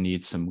 you're going to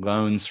need some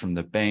loans from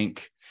the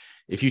bank.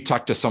 If you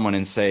talk to someone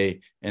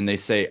and they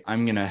say,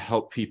 I'm going to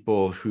help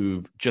people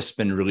who've just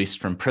been released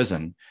from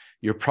prison,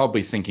 you're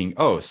probably thinking,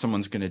 oh,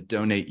 someone's going to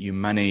donate you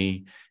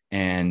money,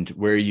 and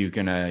where are you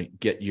going to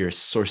get your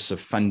source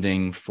of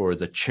funding for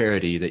the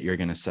charity that you're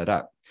going to set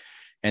up?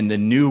 And the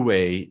new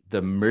way,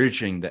 the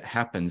merging that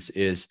happens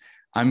is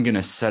I'm going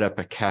to set up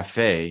a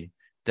cafe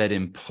that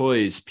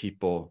employs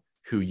people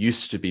who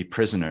used to be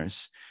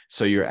prisoners.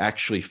 So you're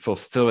actually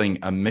fulfilling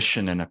a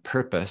mission and a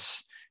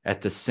purpose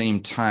at the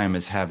same time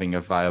as having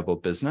a viable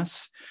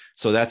business.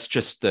 So that's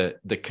just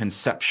the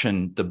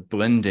conception, the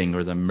blending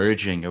or the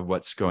merging of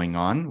what's going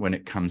on when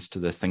it comes to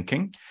the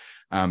thinking.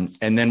 And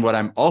then what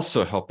I'm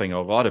also helping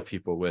a lot of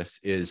people with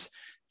is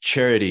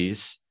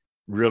charities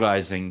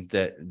realizing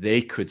that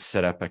they could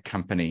set up a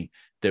company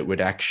that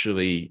would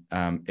actually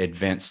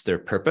advance their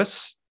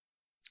purpose.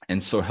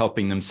 And so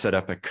helping them set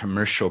up a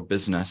commercial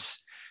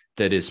business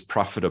that is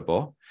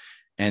profitable.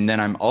 And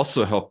then I'm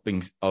also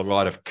helping a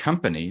lot of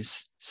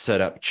companies set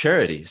up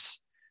charities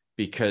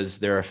because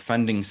there are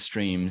funding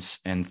streams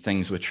and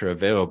things which are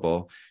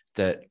available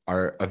that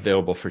are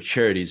available for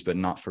charities, but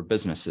not for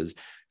businesses.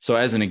 So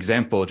as an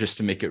example, just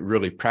to make it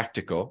really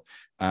practical,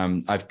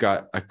 I've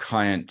got a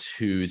client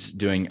who's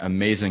doing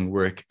amazing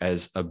work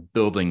as a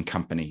building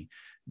company.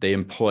 They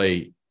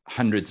employ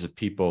hundreds of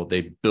people.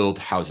 They build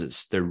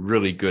houses. They're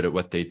really good at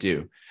what they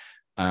do.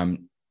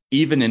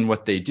 Even in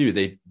what they do,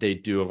 they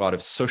do a lot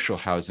of social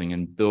housing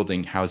and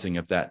building housing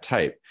of that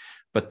type.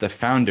 But the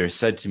founder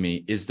said to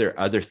me, is there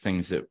other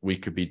things that we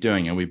could be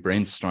doing? And we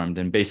brainstormed,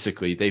 and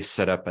basically they've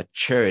set up a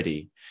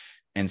charity.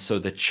 And so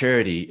the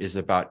charity is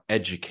about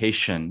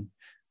education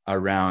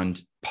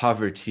around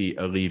poverty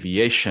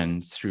alleviation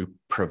through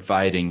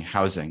providing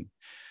housing.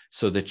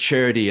 So the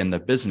charity and the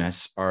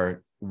business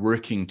are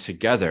working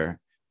together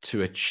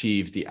to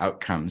achieve the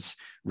outcomes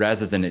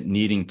rather than it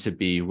needing to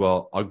be,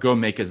 well, I'll go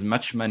make as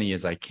much money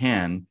as I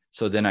can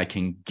so then I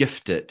can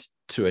gift it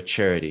to a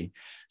charity.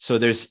 So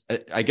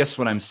I guess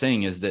what I'm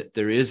saying is that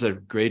there is a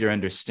greater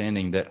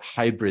understanding that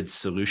hybrid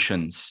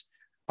solutions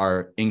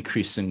are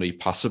increasingly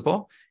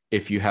possible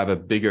if you have a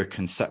bigger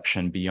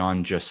conception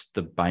beyond just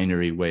the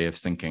binary way of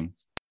thinking.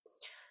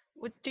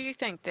 Do you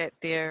think that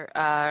there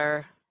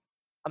are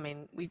I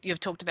mean, you've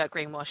talked about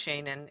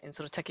greenwashing and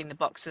sort of ticking the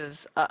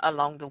boxes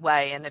along the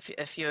way. And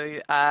if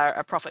you are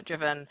a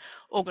profit-driven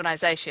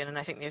organisation, and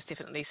I think there's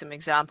definitely some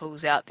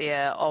examples out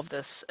there of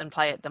this in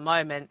play at the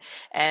moment,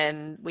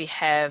 and we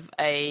have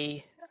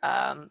an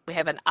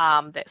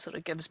arm that sort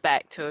of gives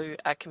back to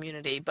a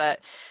community, but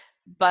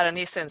in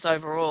essence,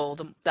 overall,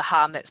 the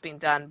harm that's been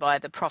done by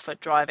the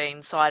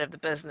profit-driving side of the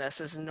business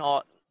is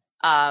not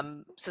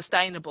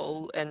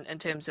sustainable in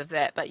terms of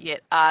that, but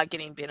yet are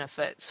getting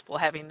benefits for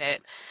having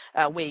that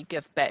we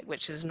give back,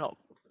 which is not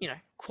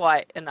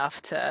quite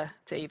enough to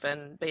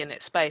even be in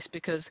that space,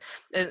 because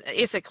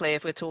ethically,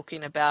 if we're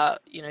talking about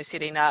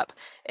setting up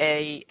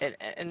an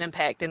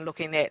impact and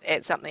looking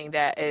at something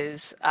that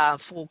is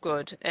for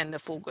good in the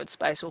for good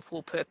space or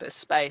for purpose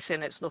space,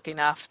 and it's looking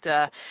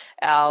after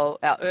our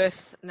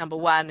earth, number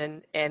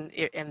one,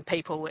 and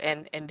people,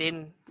 and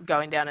then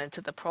going down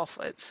into the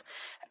profits.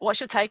 What's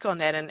your take on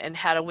that, and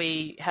how do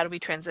we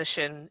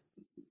transition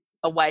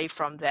away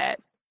from that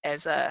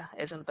as a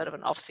bit of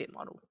an offset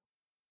model?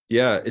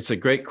 Yeah, it's a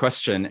great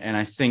question. And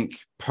I think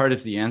part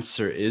of the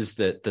answer is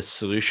that the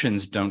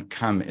solutions don't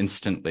come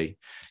instantly.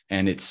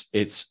 And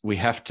we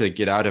have to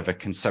get out of a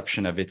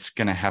conception of it's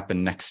going to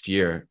happen next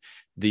year.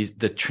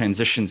 The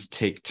transitions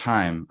take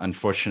time,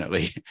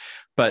 unfortunately.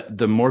 But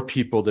the more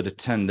people that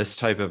attend this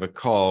type of a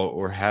call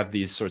or have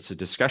these sorts of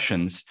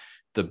discussions,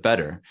 the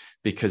better,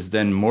 because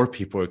then more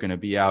people are going to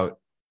be out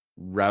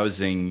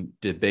rousing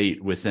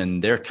debate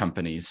within their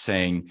companies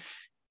saying,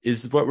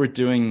 is what we're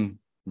doing,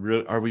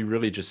 are we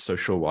really just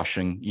social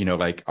washing?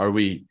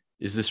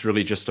 Is this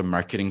really just a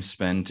marketing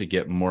spend to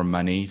get more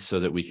money so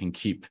that we can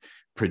keep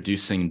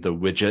producing the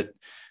widget,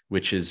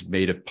 which is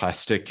made of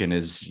plastic and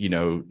is,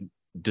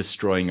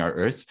 destroying our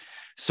earth?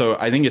 So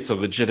I think it's a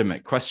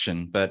legitimate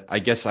question, but I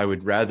guess I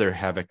would rather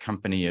have a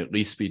company at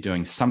least be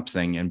doing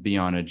something and be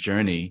on a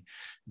journey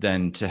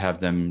than to have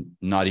them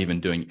not even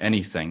doing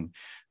anything.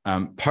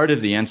 Part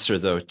of the answer,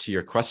 though, to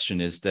your question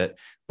is that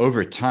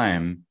over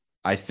time,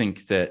 I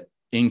think that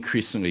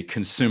increasingly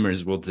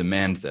consumers will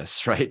demand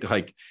this, right?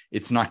 Like,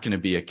 it's not going to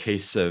be a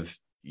case of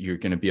you're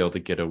going to be able to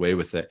get away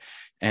with it.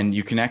 And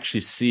you can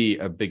actually see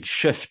a big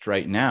shift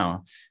right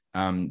now.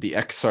 The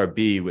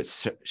XRB, which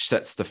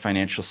sets the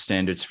financial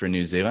standards for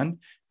New Zealand,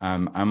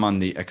 I'm on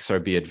the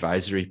XRB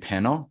advisory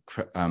panel,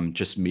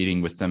 just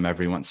meeting with them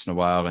every once in a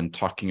while and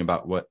talking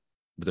about what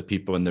the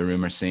people in the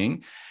room are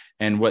seeing.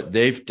 And what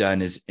they've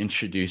done is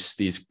introduce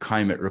these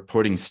climate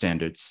reporting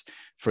standards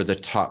for the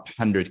top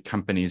 100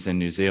 companies in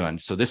New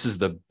Zealand. So this is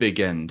the big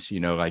end,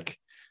 like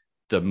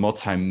the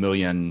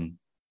multi-million,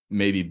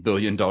 maybe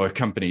billion-dollar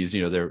companies,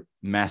 they're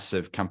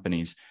massive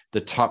companies.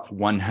 The top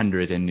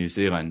 100 in New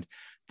Zealand,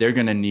 they're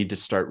going to need to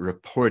start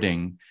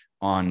reporting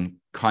on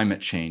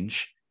climate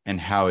change and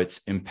how it's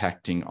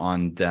impacting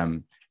on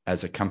them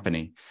as a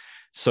company.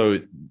 So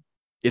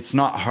it's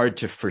not hard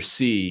to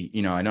foresee,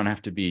 I don't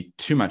have to be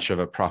too much of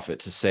a prophet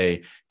to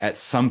say at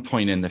some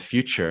point in the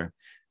future,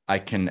 I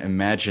can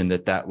imagine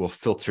that will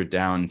filter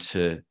down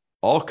to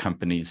all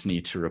companies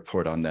need to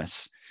report on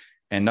this.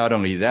 And not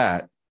only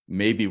that,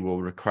 maybe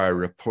will require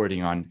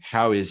reporting on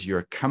how is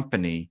your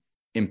company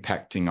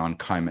impacting on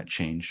climate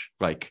change,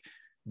 like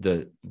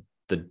the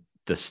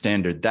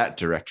standard, that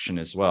direction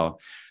as well.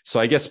 So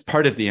I guess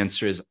part of the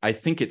answer is I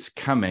think it's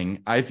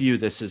coming. I view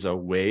this as a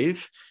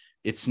wave.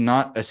 It's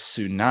not a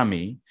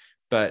tsunami,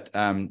 but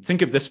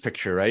think of this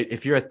picture, right?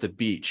 If you're at the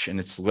beach and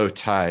it's low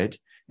tide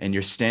and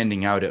you're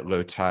standing out at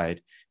low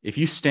tide, if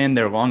you stand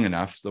there long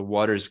enough, the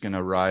water's going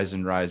to rise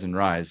and rise and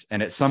rise.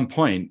 And at some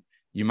point,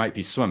 you might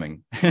be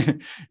swimming,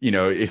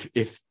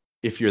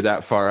 if you're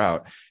that far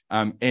out.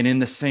 And in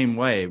the same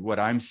way, what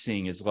I'm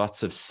seeing is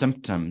lots of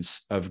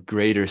symptoms of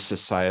greater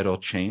societal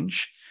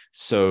change.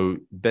 So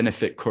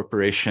benefit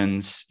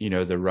corporations,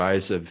 the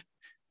rise of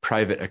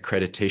private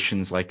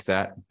accreditations like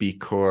that, B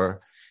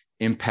Corp,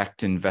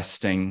 impact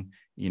investing,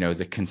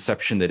 the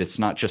conception that it's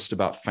not just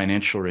about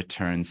financial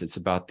returns, it's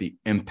about the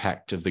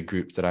impact of the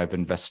group that I've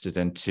invested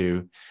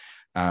into.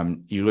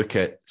 You look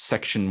at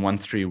Section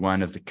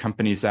 131 of the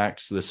Companies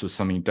Act. So this was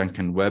something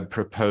Duncan Webb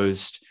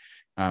proposed,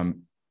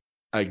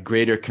 a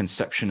greater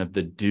conception of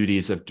the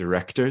duties of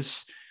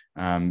directors.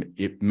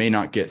 It may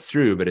not get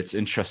through, but it's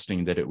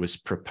interesting that it was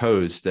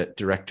proposed that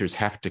directors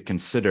have to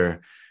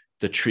consider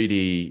the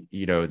treaty,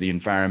 the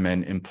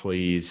environment,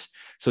 employees.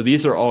 So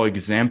these are all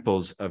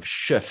examples of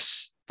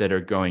shifts that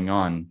are going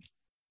on.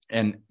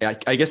 And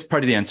I guess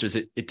part of the answer is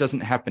it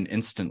doesn't happen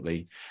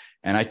instantly.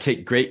 And I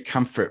take great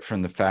comfort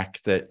from the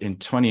fact that in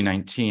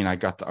 2019, I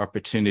got the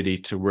opportunity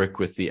to work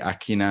with the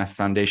Akina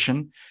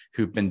Foundation,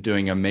 who've been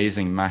doing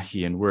amazing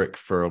mahi and work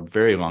for a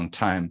very long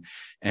time.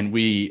 And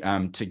we,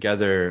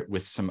 together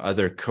with some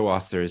other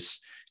co-authors,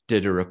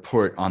 did a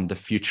report on the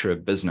future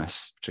of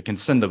business, which I can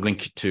send the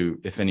link to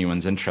if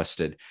anyone's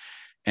interested.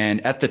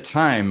 And at the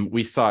time,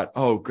 we thought,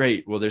 oh,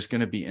 great, well, there's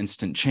going to be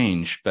instant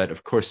change. But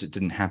of course, it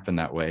didn't happen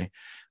that way.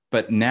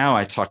 But now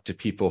I talk to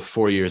people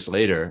 4 years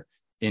later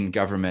in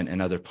government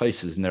and other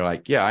places, and they're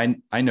like, yeah,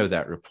 I know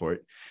that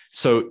report.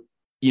 So,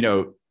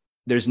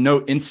 there's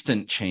no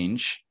instant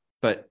change,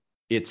 but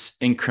it's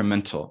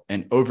incremental.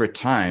 And over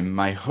time,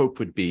 my hope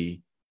would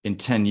be in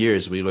 10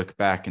 years, we look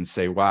back and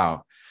say,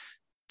 wow,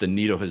 the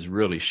needle has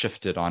really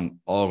shifted on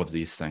all of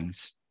these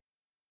things.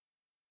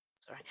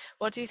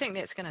 What do you think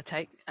that's going to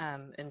take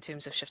in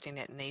terms of shifting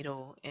that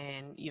needle?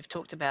 And you've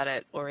talked about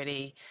it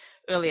already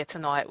earlier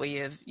tonight,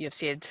 where you've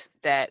said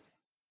that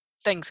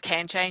things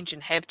can change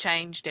and have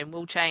changed and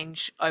will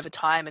change over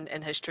time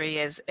in history,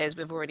 as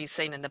we've already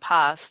seen in the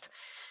past.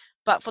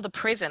 But for the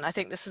present, I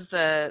think this is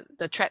the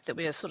trap that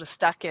we are sort of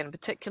stuck in,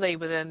 particularly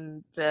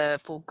within the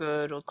for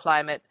good or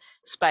climate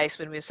space,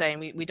 when we're saying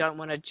we don't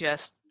want to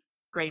just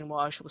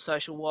greenwash or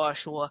social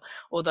wash or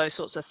those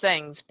sorts of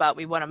things, but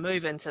we want to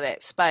move into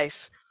that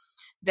space,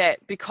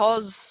 that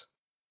because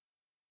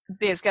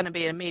there's going to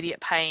be immediate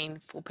pain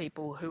for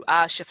people who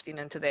are shifting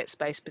into that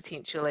space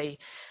potentially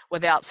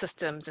without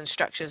systems and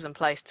structures in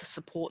place to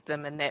support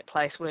them in that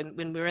place when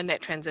we're in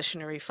that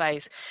transitionary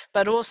phase,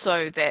 but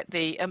also that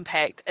the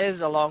impact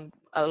is a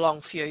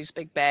long fuse,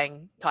 big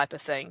bang type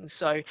of thing.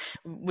 So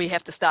we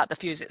have to start the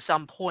fuse at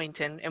some point,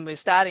 and we're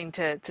starting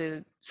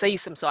to see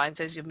some signs,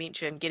 as you've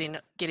mentioned,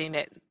 getting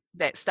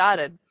that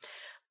started.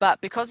 But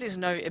because there's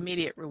no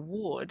immediate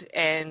reward,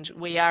 and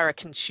we are a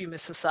consumer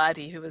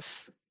society who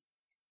is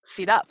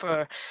set up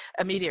for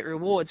immediate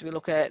rewards, we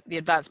look at the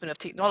advancement of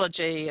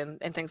technology and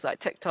things like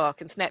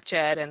TikTok and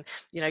Snapchat, and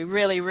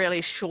really,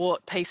 really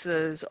short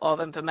pieces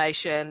of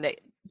information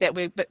that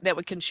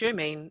we're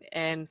consuming,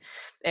 and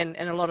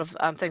a lot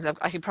of things.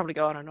 I could probably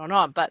go on and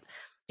on, but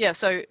yeah.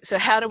 So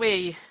how do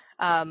we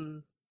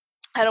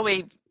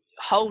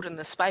hold in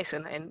this space,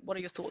 and what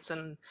are your thoughts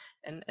in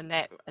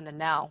that in the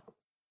now?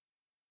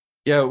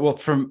 Yeah, well,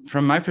 from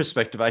my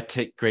perspective, I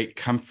take great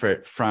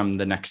comfort from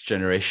the next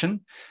generation.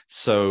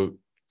 So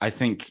I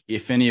think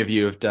if any of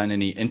you have done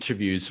any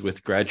interviews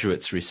with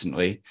graduates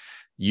recently,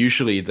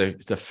 usually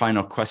the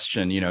final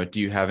question, do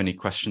you have any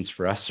questions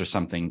for us or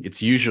something?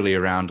 It's usually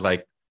around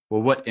like,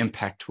 well, what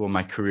impact will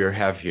my career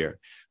have here?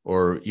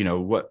 Or,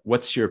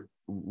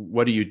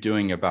 what are you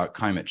doing about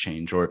climate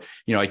change? Or,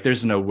 like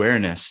there's an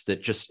awareness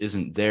that just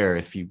isn't there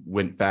if you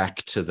went back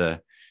to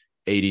the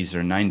 80s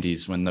or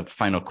 90s when the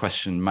final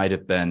question might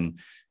have been,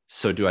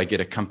 so do I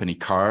get a company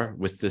car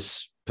with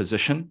this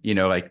position?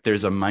 Like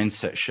there's a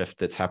mindset shift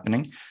that's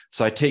happening.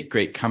 So I take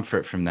great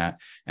comfort from that.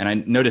 And I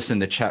notice in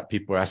the chat,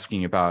 people are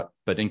asking about,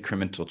 but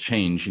incremental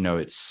change,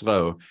 it's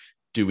slow.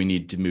 Do we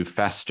need to move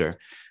faster?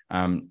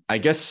 I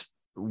guess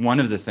one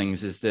of the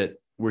things is that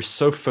we're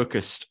so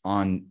focused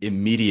on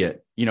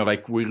immediate,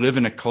 like we live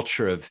in a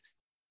culture of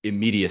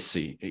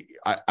immediacy.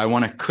 I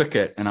want to click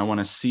it and I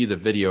want to see the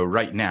video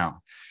right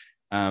now.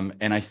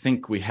 And I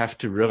think we have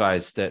to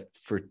realize that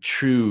for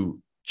true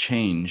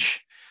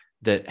change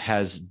that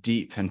has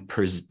deep and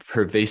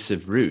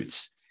pervasive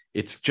roots,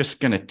 it's just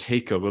going to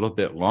take a little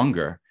bit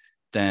longer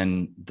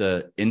than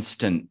the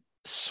instant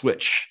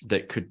switch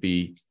that could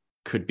be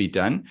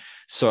done.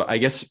 So I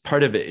guess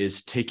part of it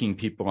is taking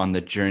people on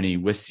the journey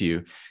with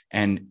you.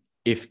 And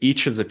if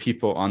each of the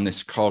people on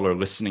this call are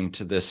listening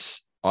to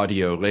this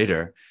audio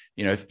later,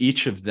 if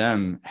each of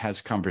them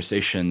has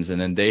conversations and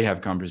then they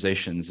have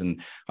conversations,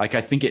 and like, I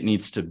think it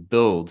needs to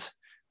build.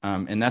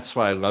 And that's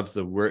why I love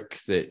the work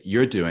that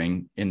you're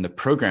doing in the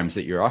programs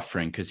that you're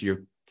offering, because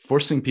you're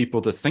forcing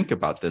people to think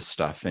about this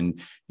stuff.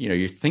 And,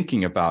 you're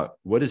thinking about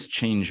what does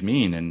change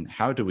mean and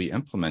how do we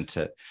implement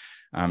it?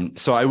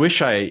 So I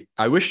wish I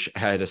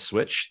had a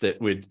switch that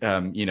would,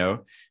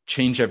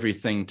 change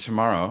everything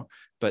tomorrow,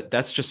 but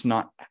that's just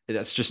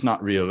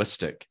not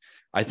realistic.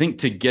 I think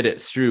to get it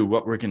through,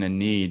 what we're going to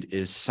need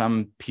is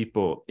some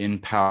people in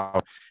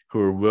power who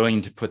are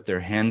willing to put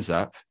their hands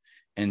up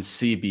and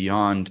see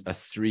beyond a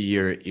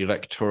 3-year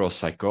electoral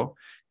cycle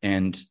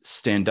and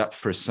stand up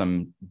for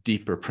some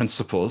deeper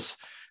principles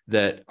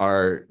that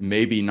are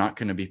maybe not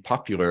going to be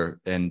popular.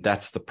 And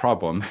that's the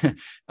problem.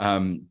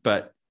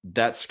 But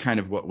that's kind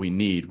of what we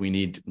need. We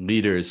need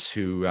leaders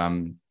who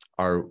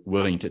are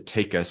willing to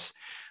take us.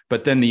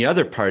 But then the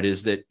other part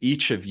is that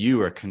each of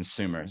you are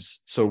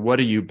consumers. So what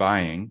are you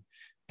buying?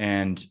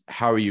 And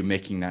how are you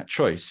making that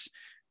choice?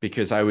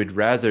 Because I would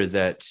rather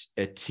that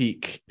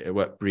Etique,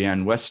 what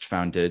Brianne West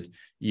founded,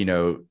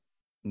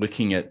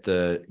 looking at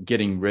the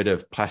getting rid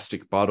of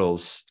plastic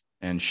bottles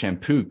and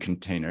shampoo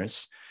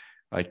containers,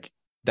 like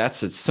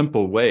that's a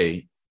simple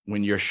way.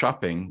 When you're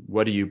shopping,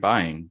 what are you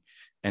buying?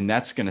 And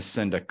that's going to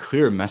send a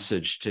clear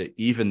message to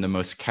even the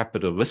most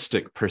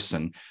capitalistic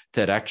person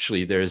that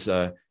actually there's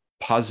a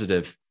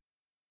positive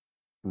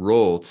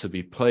role to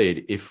be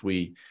played if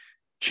we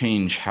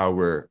change how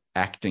we're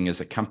acting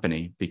as a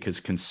company, because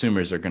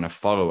consumers are going to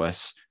follow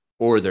us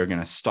or they're going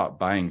to stop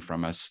buying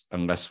from us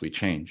unless we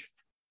change.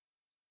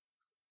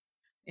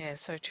 Yeah,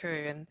 so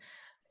true. And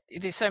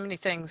there's so many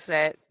things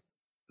that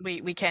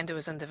we can do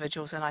as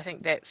individuals, and I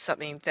think that's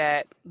something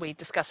that we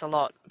discuss a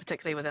lot,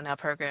 particularly within our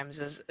programs,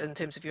 is in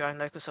terms of your own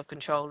locus of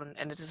control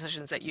and the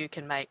decisions that you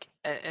can make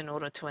in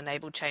order to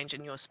enable change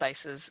in your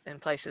spaces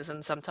and places.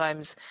 And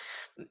sometimes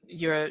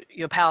you're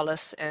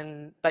powerless,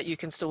 but you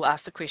can still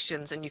ask the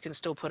questions and you can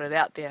still put it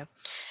out there.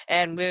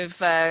 And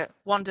we've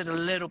wandered a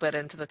little bit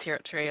into the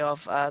territory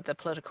of the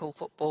political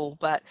football,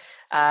 but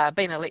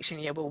being election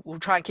year, we'll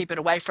try and keep it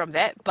away from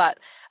that. But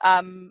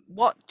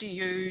what do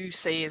you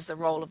see as the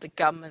role of the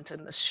government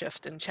in this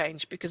shift and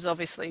change? Because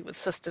obviously with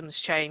systems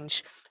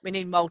change, we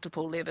need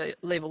multiple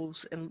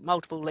levels and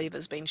multiple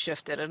levers being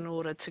shifted in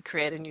order to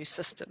create a new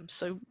system.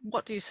 So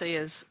what do you see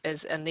as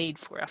a need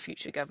for our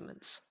future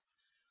governments?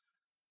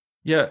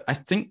 Yeah, I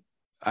think,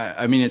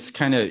 I mean, it's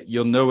kind of,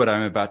 you'll know what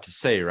I'm about to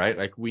say, right?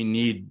 Like, we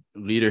need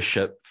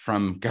leadership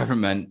from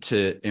government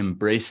to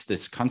embrace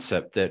this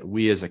concept that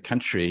we as a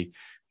country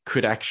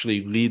could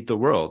actually lead the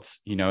world,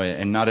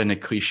 and not in a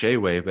cliche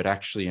way, but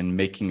actually in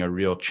making a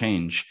real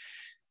change.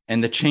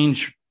 And the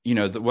change,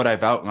 what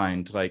I've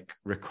outlined, like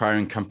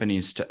requiring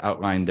companies to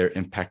outline their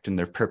impact and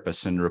their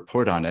purpose and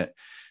report on it,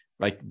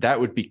 like that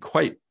would be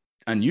quite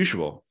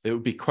unusual. It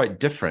would be quite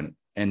different.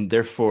 And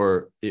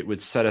therefore, it would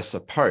set us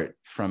apart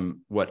from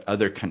what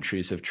other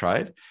countries have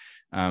tried.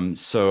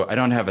 So I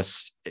don't have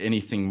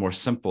anything more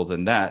simple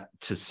than that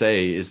to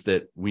say, is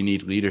that we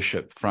need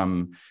leadership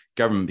from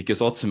government,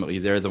 because ultimately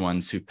they're the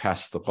ones who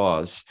pass the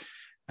laws.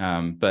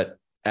 But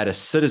at a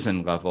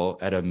citizen level,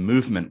 at a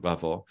movement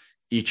level,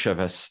 each of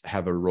us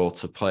have a role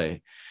to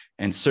play.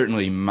 And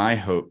certainly my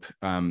hope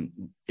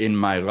in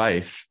my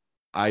life,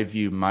 I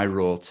view my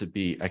role to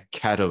be a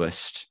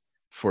catalyst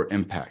for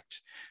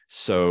impact.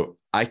 So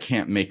I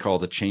can't make all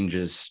the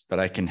changes, but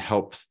I can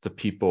help the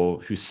people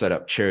who set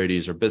up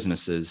charities or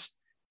businesses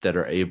that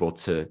are able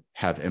to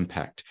have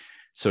impact.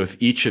 So if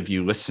each of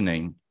you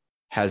listening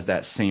has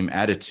that same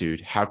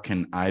attitude, how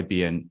can I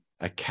be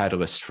a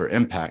catalyst for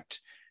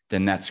impact?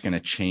 Then that's going to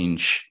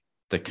change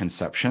the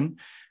conception.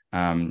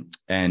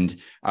 And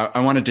I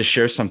wanted to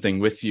share something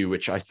with you,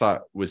 which I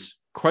thought was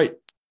quite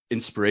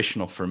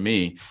inspirational for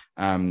me.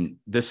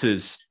 This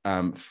is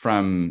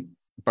from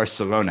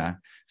Barcelona.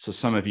 So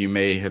some of you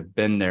may have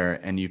been there,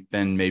 and you've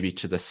been maybe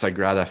to the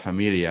Sagrada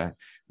Familia,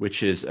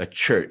 which is a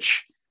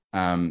church.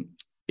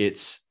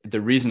 It's the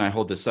reason I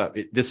hold this up.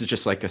 This is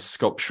just like a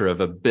sculpture of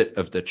a bit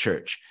of the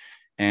church.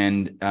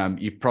 And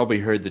you've probably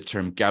heard the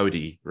term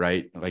Gaudi,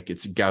 right? Like,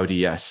 it's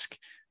Gaudi-esque.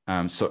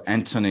 So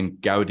Antonin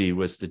Gaudi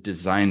was the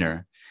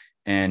designer.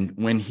 And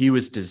when he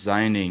was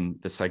designing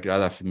the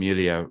Sagrada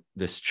Familia,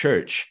 this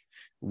church,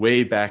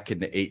 way back in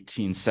the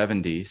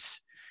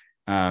 1870s,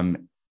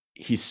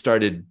 he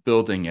started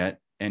building it,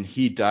 and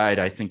he died,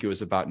 I think it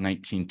was about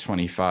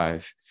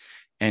 1925.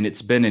 And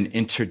it's been an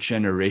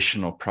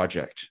intergenerational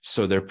project.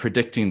 So they're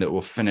predicting that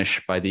we'll finish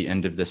by the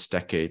end of this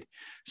decade.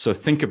 So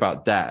think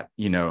about that.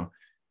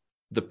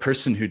 The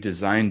person who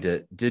designed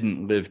it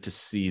didn't live to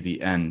see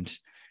the end.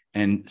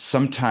 And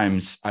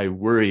sometimes I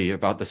worry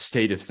about the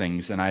state of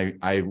things, and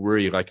I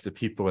worry, like the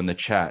people in the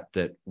chat,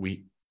 that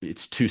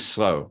it's too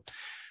slow.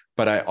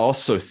 But I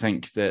also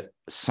think that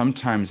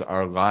sometimes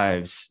our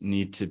lives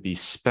need to be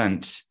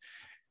spent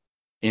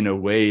in a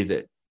way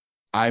that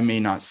I may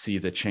not see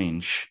the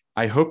change.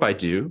 I hope I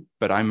do,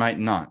 but I might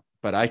not.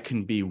 But I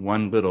can be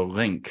one little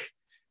link.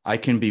 I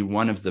can be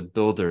one of the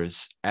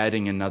builders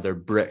adding another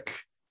brick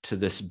to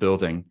this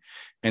building.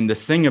 And the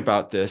thing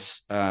about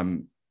this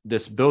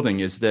building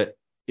is that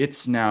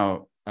it's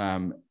now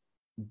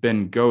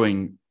been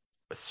going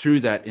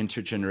through that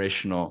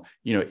intergenerational,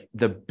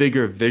 the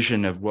bigger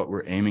vision of what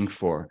we're aiming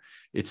for.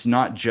 It's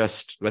not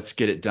just, let's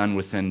get it done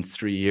within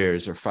 3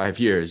 years or 5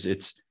 years.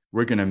 It's,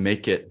 we're going to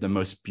make it the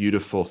most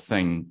beautiful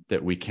thing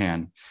that we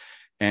can.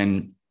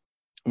 And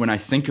when I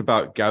think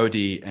about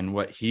Gaudi and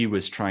what he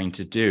was trying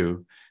to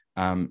do,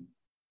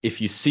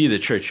 if you see the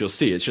church, you'll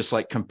see it's just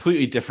like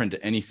completely different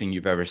to anything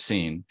you've ever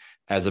seen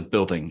as a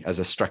building, as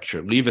a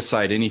structure. Leave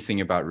aside anything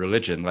about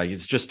religion, like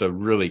it's just a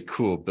really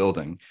cool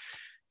building.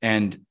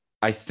 And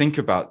I think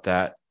about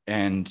that,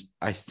 and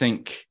I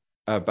think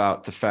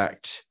about the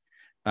fact,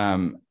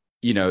 that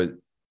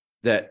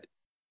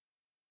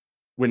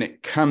when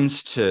it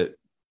comes to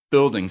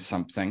building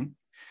something,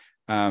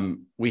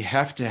 we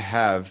have to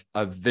have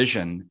a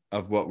vision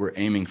of what we're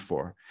aiming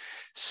for.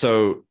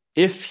 So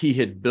if he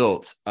had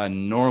built a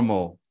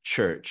normal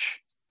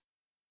church,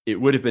 it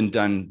would have been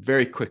done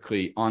very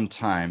quickly, on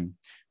time.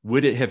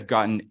 Would it have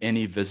gotten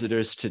any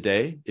visitors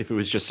today if it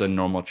was just a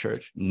normal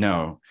church?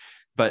 No.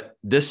 But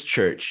this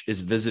church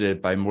is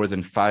visited by more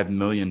than 5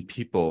 million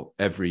people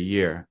every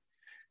year.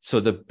 So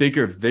the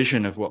bigger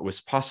vision of what was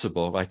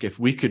possible, like if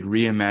we could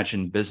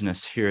reimagine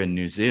business here in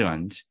New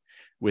Zealand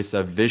with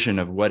a vision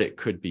of what it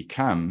could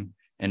become,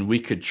 and we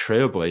could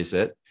trailblaze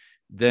it,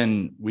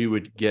 then we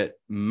would get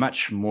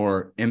much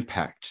more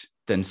impact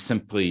than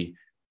simply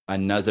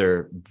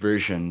another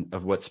version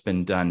of what's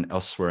been done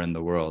elsewhere in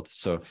the world.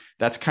 So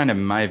that's kind of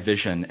my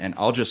vision, and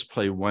I'll just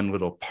play one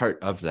little part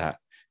of that,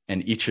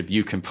 and each of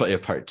you can play a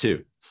part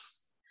too.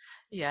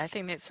 Yeah, I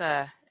think that's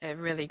a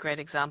really great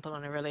example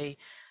and a really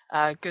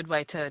a good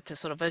way to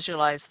sort of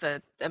visualize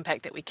the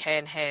impact that we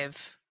can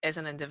have as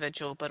an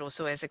individual, but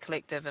also as a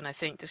collective. And I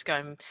think just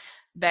going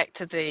back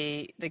to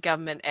the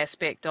government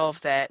aspect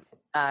of that,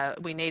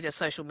 we need a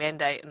social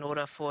mandate in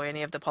order for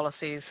any of the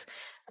policies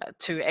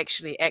to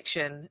actually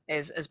action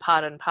as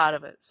part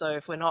of it. So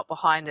if we're not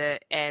behind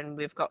it and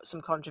we've got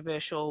some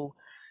controversial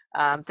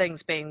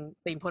things being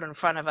put in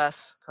front of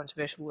us,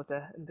 controversial with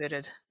the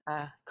inverted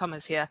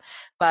commas here,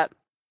 but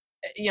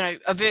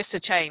averse to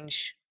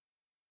change,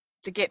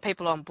 to get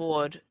people on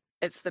board,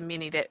 it's the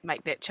many that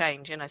make that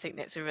change. And I think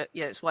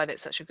that's why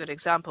that's such a good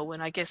example.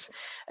 And I guess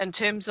in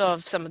terms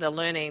of some of the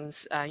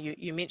learnings,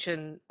 you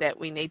mentioned that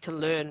we need to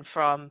learn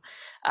from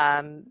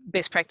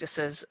best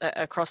practices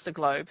across the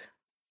globe.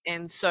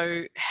 And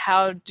so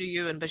how do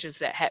you envisage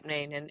that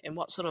happening, and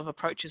what sort of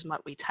approaches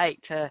might we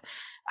take to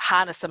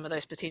harness some of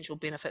those potential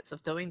benefits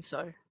of doing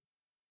so?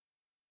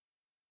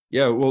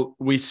 Yeah, well,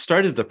 we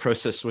started the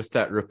process with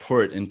that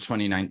report in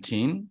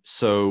 2019.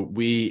 So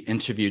we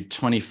interviewed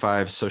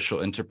 25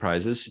 social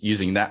enterprises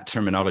using that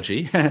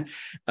terminology.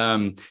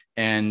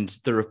 And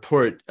the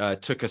report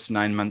took us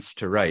 9 months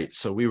to write.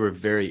 So we were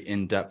very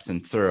in-depth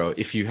and thorough.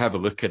 If you have a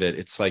look at it,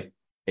 it's like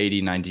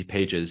 80, 90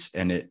 pages.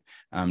 And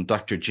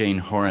Dr. Jane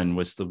Horan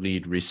was the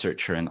lead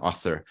researcher and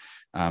author,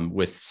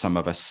 with some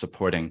of us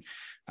supporting.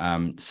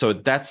 So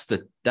that's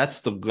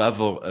the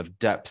level of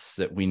depth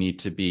that we need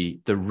to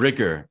be, the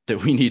rigor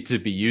that we need to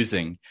be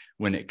using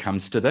when it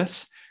comes to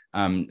this.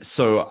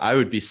 So I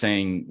would be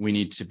saying we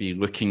need to be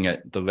looking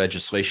at the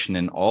legislation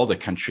in all the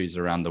countries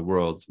around the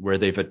world where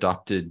they've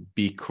adopted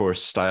B Corp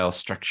style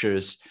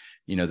structures,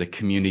 the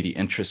community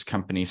interest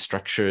company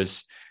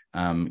structures.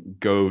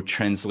 Go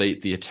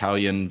translate the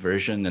Italian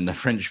version and the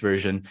French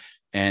version,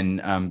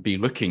 and be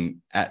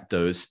looking at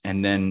those,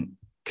 and then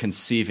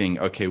conceiving,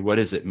 okay, what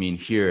does it mean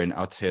here in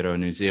Aotearoa,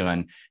 New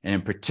Zealand, and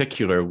in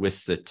particular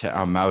with the Te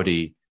Ao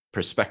Māori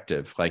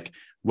perspective, like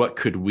what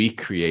could we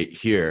create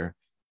here,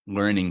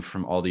 learning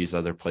from all these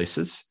other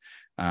places.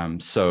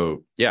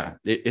 So yeah,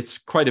 it's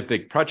quite a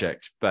big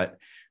project, but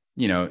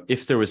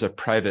if there was a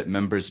private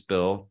member's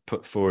bill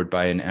put forward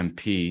by an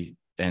MP,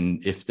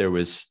 and if there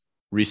was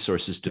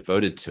resources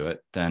devoted to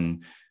it,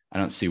 then I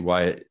don't see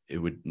why it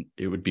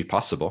would be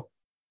possible.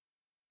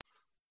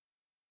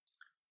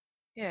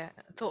 Yeah,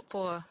 thought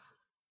for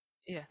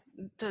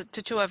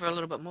to chew over a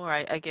little bit more,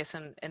 I guess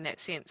in that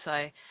sense,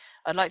 I'd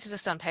like to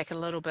just unpack a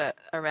little bit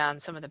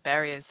around some of the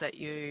barriers that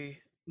you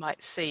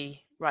might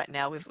see right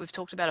now. We've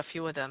talked about a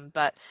few of them,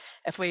 but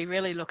if we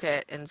really look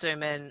at and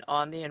zoom in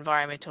on the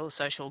environmental,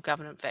 social,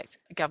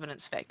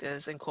 governance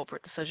factors and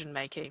corporate decision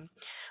making,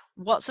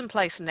 what's in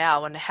place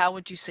now, and how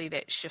would you see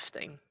that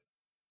shifting?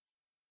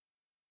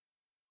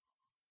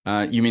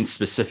 You mean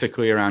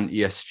specifically around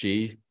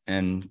ESG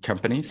and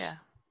companies?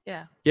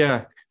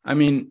 Yeah. I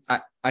mean,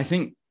 I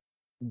think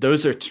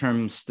those are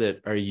terms that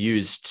are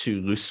used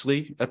too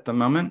loosely at the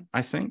moment,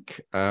 I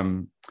think.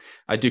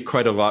 I do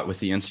quite a lot with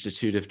the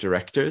Institute of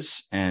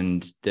Directors,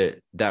 and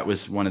that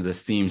was one of the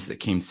themes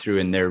that came through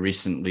in their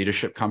recent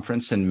leadership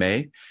conference in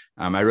May.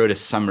 I wrote a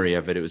summary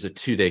of it. It was a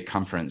 2-day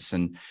conference,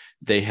 and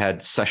they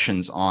had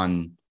sessions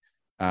on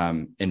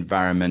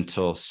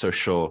environmental,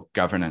 social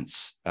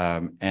governance.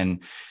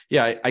 And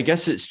yeah, I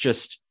guess it's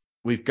just,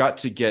 we've got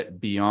to get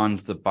beyond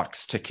the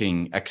box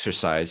ticking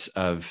exercise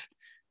of,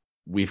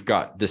 we've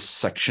got this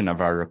section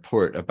of our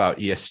report about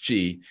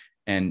ESG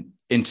and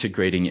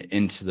integrating it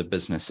into the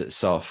business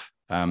itself.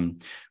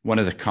 One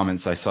of the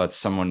comments I saw,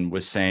 someone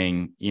was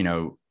saying,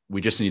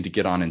 we just need to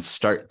get on and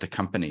start the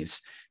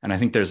companies. And I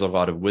think there's a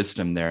lot of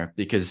wisdom there,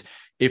 because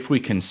if we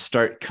can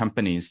start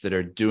companies that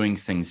are doing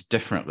things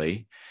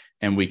differently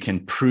and we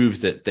can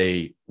prove that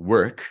they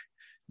work,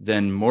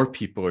 then more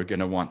people are going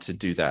to want to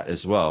do that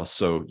as well.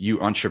 So you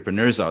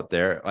entrepreneurs out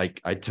there, I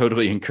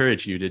totally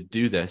encourage you to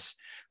do this.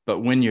 But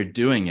when you're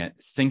doing it,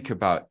 think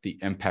about the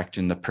impact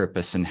and the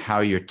purpose and how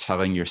you're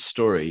telling your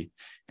story,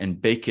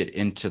 and bake it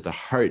into the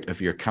heart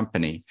of your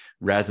company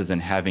rather than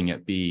having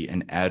it be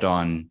an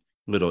add-on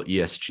little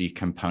ESG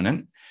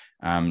component.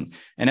 And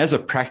as a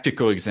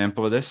practical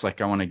example of this, I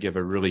want to give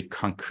a really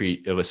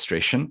concrete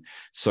illustration.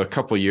 So a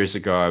couple of years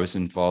ago, I was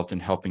involved in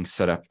helping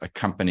set up a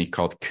company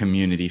called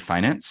Community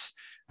Finance.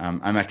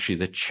 I'm actually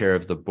the chair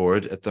of the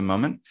board at the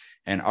moment,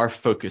 and our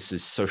focus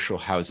is social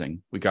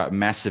housing. We got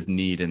massive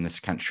need in this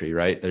country,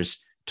 right? There's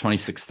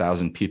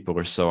 26,000 people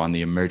or so on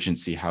the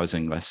emergency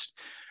housing list.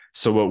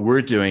 So what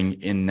we're doing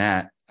in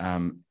that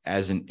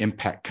as an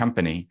impact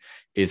company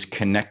is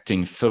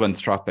connecting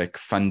philanthropic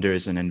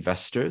funders and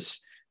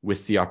investors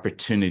with the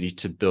opportunity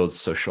to build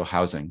social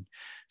housing.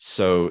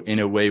 So in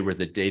a way, we're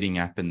the dating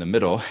app in the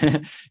middle,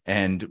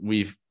 and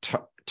we've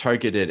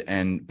targeted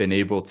and been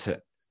able to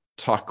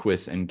talk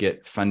with and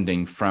get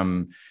funding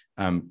from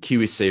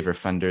KiwiSaver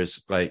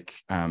funders like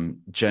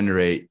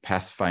Generate,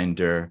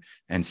 Pathfinder,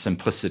 and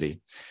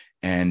Simplicity.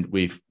 And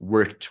we've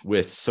worked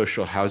with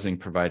social housing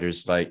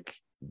providers like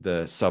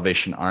the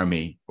Salvation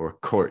Army or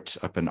court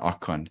up in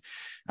Auckland.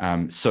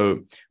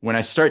 So when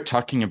I start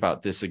talking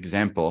about this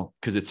example,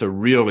 because it's a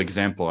real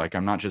example, like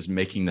I'm not just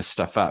making this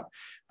stuff up,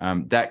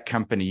 that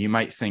company, you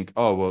might think,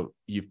 oh, well,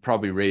 you've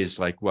probably raised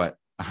like what,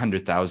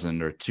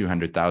 100,000 or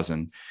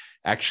 200,000.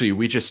 Actually,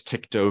 we just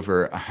ticked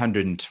over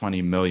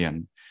 120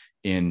 million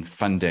in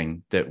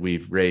funding that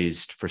we've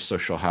raised for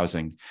social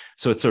housing.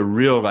 So it's a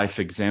real life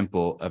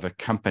example of a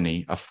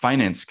company, a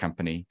finance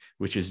company,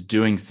 which is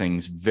doing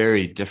things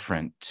very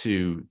different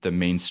to the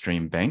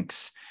mainstream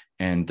banks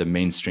and the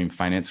mainstream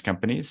finance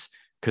companies,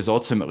 because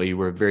ultimately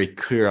we're very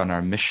clear on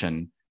our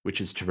mission, which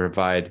is to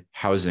provide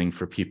housing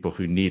for people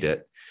who need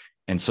it.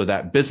 And so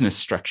that business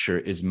structure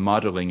is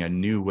modeling a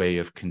new way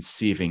of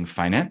conceiving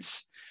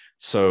finance.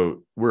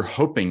 So we're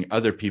hoping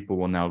other people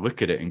will now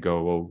look at it and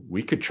go, well,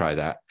 we could try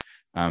that.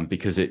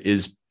 Because it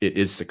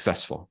is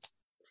successful.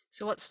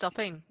 So what's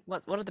stopping?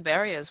 What are the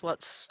barriers?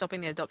 What's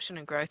stopping the adoption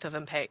and growth of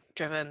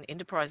impact-driven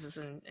enterprises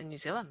in New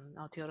Zealand,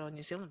 Aotearoa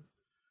New Zealand?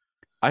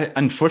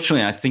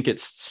 Unfortunately, I think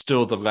it's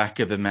still the lack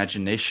of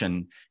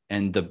imagination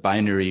and the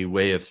binary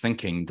way of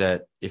thinking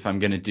that if I'm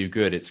going to do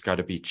good, it's got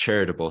to be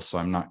charitable. So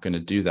I'm not going to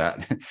do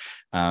that.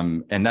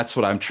 And that's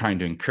what I'm trying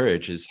to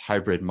encourage is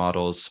hybrid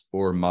models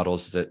or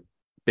models that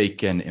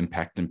bake in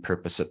impact and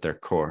purpose at their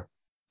core.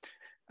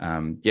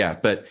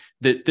 But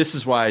this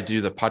is why I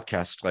do the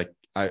podcast. Like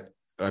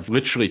I've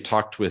literally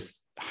talked with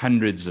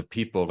hundreds of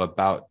people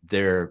about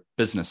their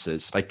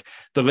businesses. Like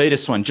the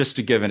latest one, just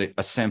to give it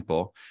a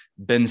sample,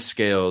 Ben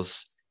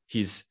Scales,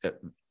 he's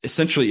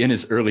essentially in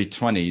his early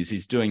 20s.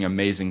 He's doing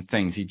amazing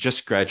things. He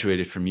just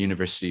graduated from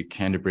University of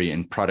Canterbury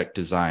in product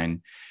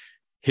design.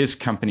 His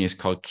company is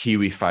called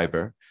Kiwi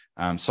Fiber.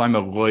 So I'm a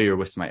lawyer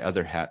with my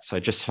other hat. So I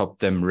just helped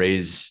them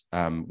raise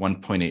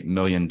 $1.8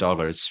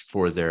 million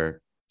for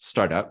their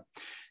startup.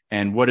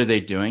 And what are they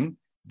doing?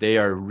 They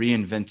are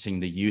reinventing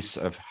the use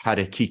of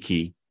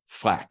harakiki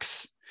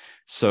flax.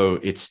 So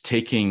it's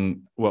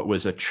taking what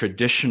was a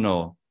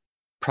traditional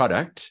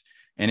product.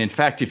 And in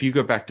fact, if you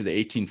go back to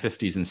the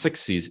 1850s and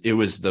 60s, it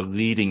was the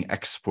leading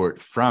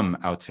export from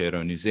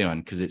Aotearoa, New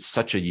Zealand, because it's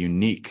such a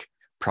unique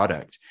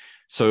product.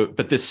 So,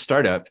 but this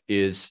startup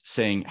is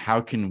saying,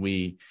 how can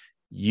we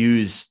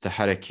use the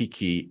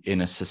harakiki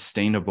in a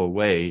sustainable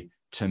way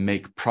to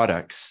make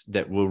products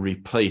that will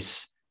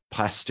replace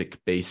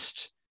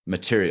plastic-based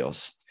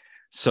materials?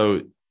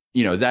 So,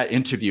 that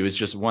interview is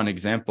just one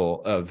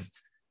example of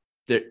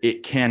that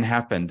it can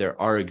happen. There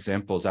are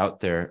examples out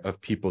there of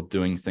people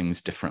doing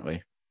things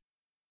differently.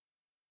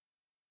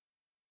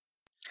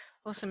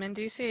 Awesome. And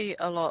do you see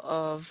a lot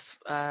of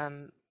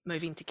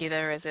moving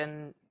together, as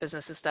in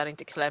businesses starting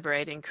to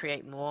collaborate and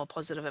create more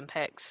positive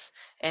impacts?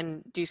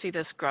 And do you see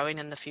this growing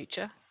in the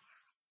future?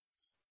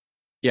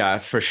 Yeah,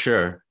 for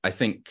sure. I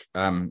think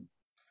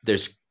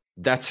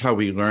that's how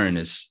we learn,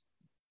 is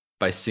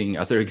by seeing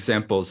other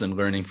examples and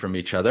learning from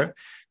each other.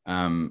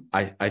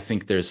 I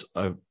think there's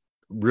a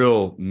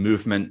real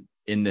movement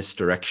in this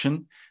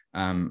direction.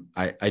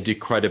 I do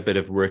quite a bit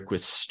of work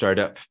with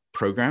startup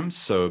programs.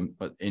 So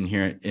in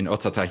here in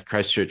Otatahi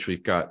Christchurch,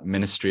 we've got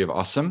Ministry of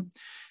Awesome,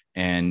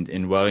 and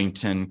in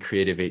Wellington,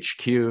 Creative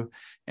HQ.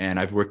 And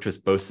I've worked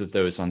with both of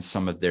those on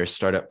some of their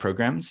startup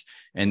programs.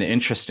 And the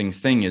interesting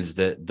thing is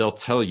that they'll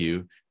tell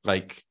you,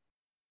 like,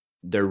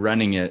 they're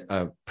running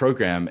a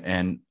program,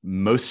 and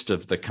most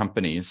of the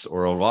companies,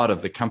 or a lot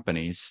of the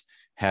companies,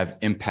 have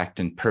impact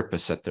and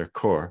purpose at their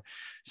core.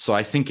 So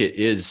I think it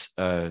is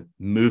a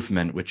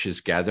movement which is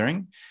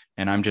gathering,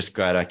 and I'm just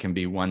glad I can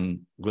be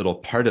one little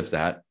part of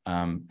that,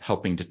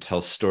 helping to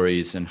tell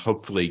stories and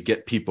hopefully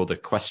get people to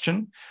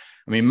question.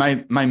 I mean,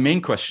 my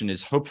main question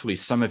is, hopefully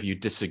some of you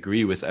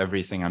disagree with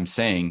everything I'm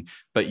saying,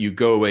 but you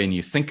go away and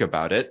you think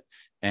about it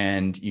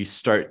and you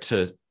start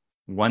to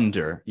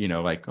wonder,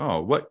 like,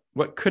 oh,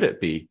 what could it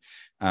be?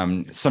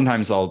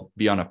 Sometimes I'll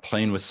be on a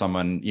plane with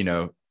someone,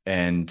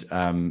 and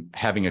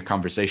having a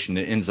conversation.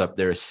 It ends up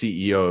they're a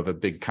CEO of a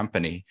big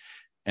company,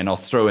 and I'll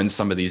throw in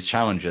some of these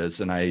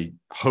challenges, and I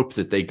hope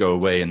that they go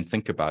away and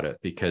think about it,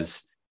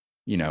 because,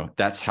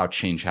 that's how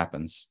change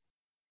happens.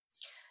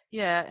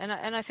 Yeah,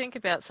 and I think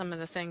about some of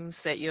the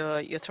things that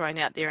you're throwing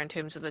out there in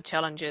terms of the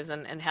challenges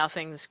and how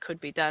things could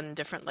be done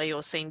differently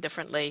or seen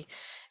differently.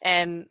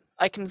 And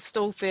I can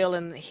still feel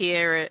in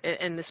here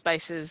in the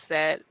spaces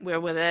that we're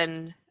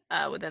within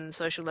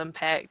social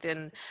impact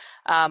and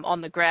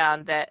on the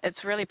ground, that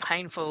it's really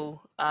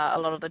painful, a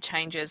lot of the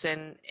changes,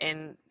 and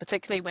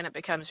particularly when it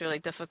becomes really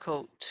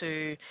difficult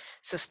to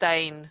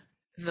sustain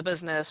the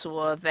business,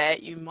 or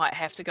that you might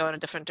have to go in a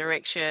different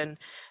direction.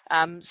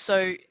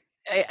 So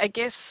I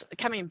guess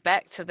coming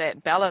back to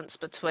that balance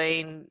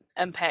between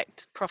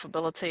impact,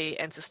 profitability,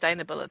 and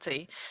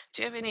sustainability,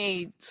 do you have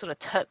any sort of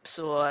tips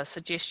or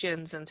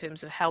suggestions in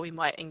terms of how we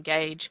might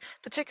engage,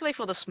 particularly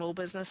for the small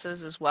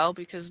businesses as well?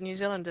 Because New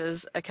Zealand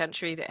is a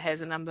country that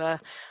has a number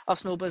of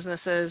small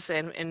businesses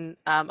and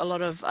a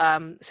lot of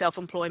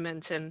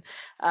self-employment and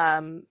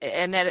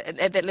that,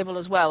 at that level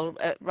as well,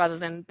 rather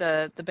than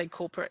the big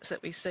corporates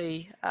that we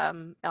see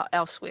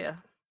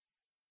elsewhere.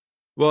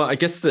 Well, I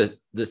guess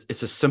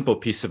it's a simple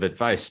piece of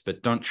advice,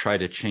 but don't try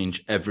to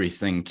change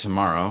everything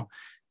tomorrow.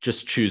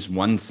 Just choose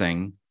one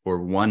thing or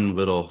one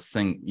little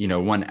thing,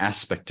 one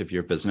aspect of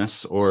your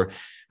business. Or,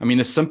 I mean,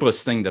 the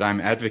simplest thing that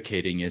I'm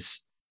advocating is,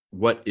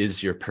 what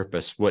is your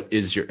purpose? What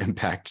is your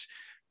impact?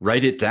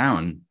 Write it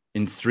down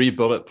in 3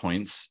 bullet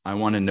points. I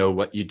want to know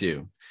what you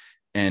do.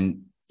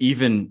 And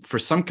even for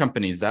some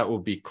companies, that will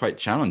be quite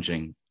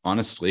challenging,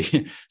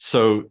 honestly.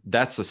 So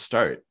that's a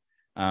start.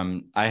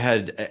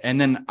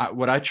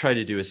 What I try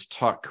to do is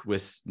talk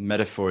with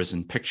metaphors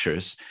and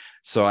pictures.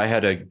 So I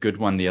had a good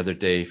one the other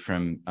day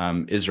from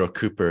Israel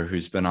Cooper,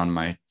 who's been on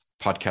my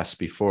podcast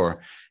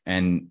before.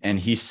 And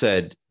he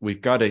said,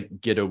 we've got to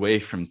get away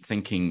from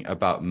thinking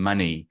about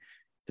money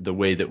the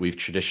way that we've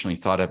traditionally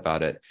thought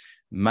about it.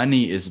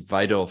 Money is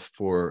vital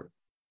for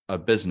a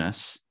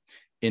business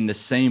in the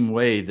same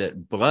way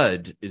that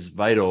blood is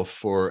vital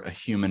for a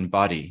human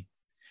body.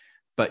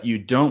 But you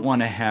don't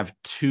want to have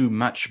too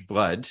much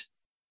blood,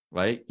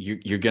 right?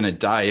 You're going to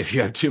die if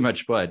you have too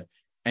much blood.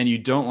 And you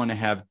don't want to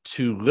have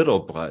too little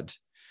blood.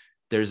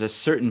 There's a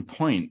certain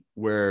point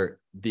where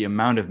the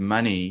amount of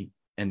money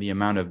and the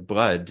amount of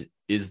blood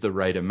is the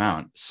right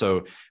amount.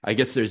 So I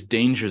guess there's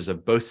dangers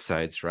of both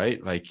sides,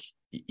 right? Like,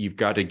 you've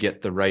got to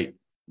get the right,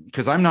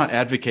 because I'm not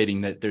advocating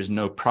that there's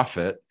no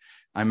profit.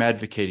 I'm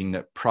advocating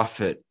that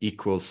profit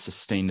equals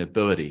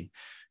sustainability.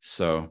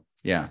 So,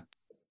 yeah.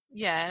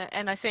 Yeah,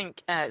 and I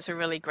think it's a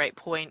really great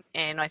point,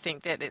 and I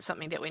think that it's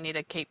something that we need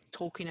to keep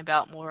talking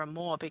about more and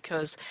more,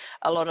 because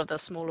a lot of the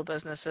smaller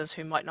businesses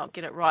who might not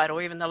get it right,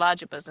 or even the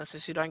larger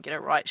businesses who don't get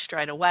it right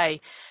straight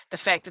away, the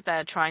fact that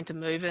they're trying to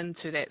move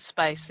into that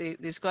space,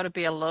 there's got to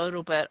be a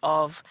little bit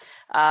of,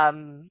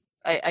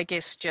 I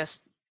guess,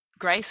 just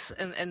grace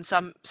in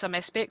some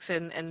aspects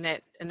in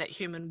that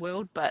human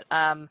world, but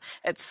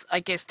it's, I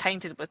guess,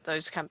 tainted with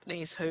those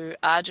companies who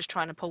are just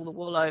trying to pull the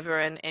wool over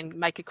and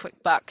make a quick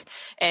buck.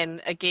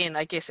 And again,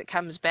 I guess it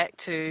comes back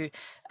to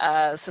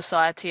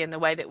society and the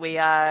way that we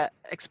are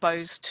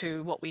exposed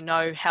to what we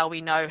know, how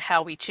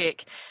we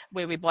check,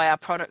 where we buy our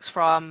products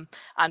from,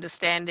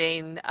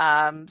 understanding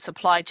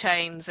supply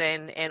chains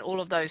and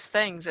all of those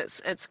things.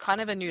 It's kind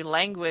of a new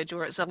language,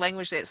 or it's a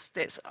language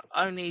that's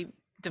only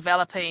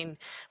developing,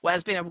 well,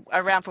 has been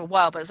around for a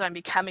while, but it's only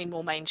becoming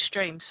more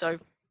mainstream. So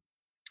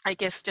I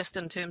guess just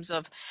in terms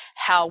of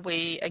how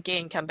we,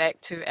 again, come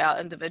back to our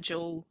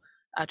individual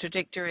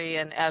trajectory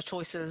and our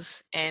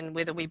choices and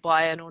whether we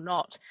buy in or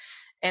not.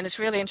 And it's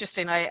really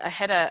interesting. I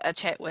had a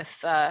chat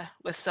with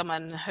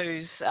someone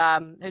who's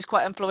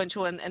quite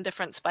influential in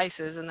different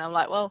spaces, and they're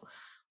like, well,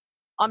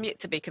 I'm yet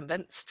to be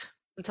convinced.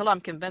 Until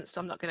I'm convinced,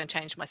 I'm not going to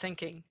change my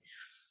thinking.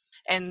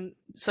 And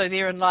so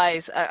therein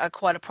lies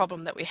quite a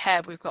problem that we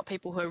have. We've got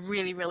people who are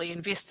really, really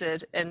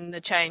invested in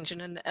the change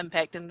and in the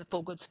impact in the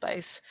for good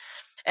space.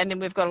 And then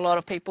we've got a lot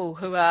of people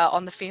who are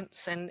on the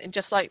fence, and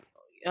just like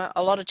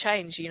a lot of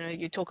change,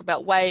 you talk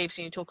about waves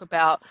and you talk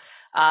about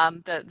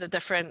the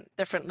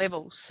different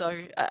levels.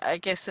 So I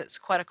guess it's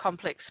quite a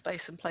complex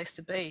space and place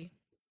to be.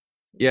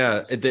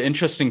 Yeah. The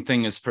interesting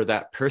thing is, for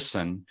that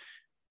person,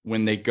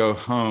 when they go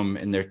home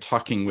and they're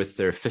talking with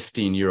their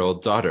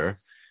 15-year-old daughter,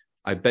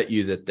 I bet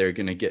you that they're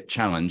going to get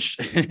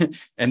challenged.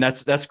 And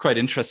that's quite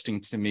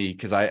interesting to me,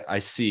 because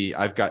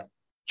I've got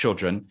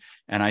children,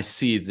 and I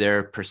see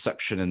their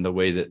perception and the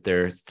way that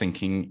they're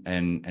thinking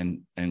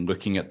and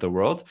looking at the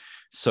world.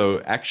 So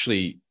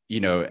actually,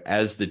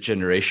 as the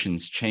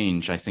generations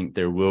change, I think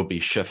there will be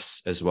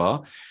shifts as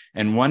well.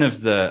 And one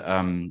of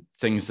the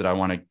things that I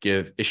want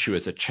to issue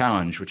as a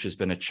challenge, which has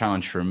been a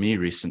challenge for me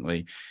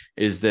recently,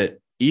 is that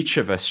each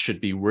of us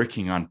should be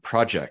working on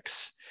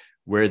projects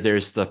where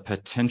there's the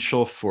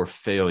potential for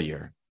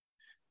failure,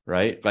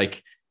 right?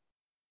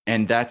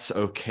 And that's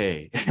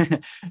okay.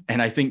 And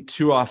I think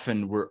too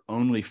often we're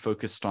only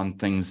focused on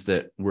things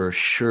that we're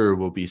sure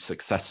will be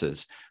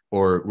successes,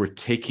 or we're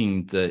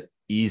taking the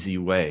easy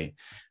way.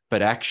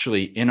 But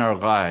actually, in our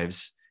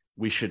lives,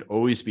 we should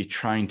always be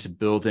trying to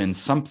build in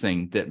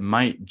something that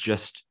might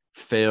just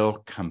fail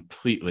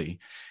completely.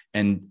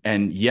 And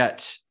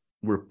yet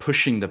we're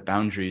pushing the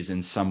boundaries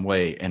in some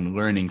way and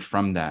learning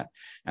from that.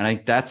 And I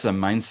think that's a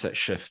mindset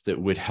shift that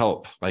would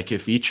help. Like,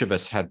 if each of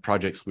us had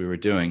projects we were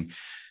doing,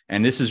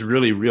 and this is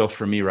really real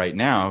for me right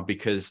now,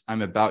 because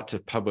I'm about to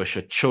publish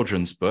a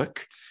children's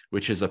book,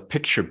 which is a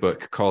picture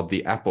book called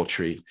The Apple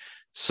Tree.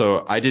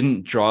 So I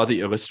didn't draw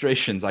the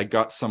illustrations. I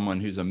got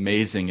someone who's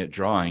amazing at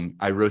drawing.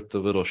 I wrote the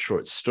little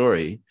short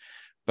story,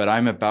 but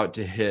I'm about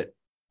to hit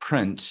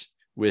print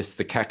with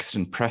the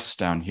Caxton Press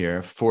down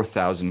here,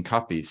 4,000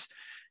 copies.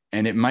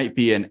 And it might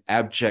be an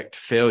abject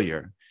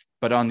failure.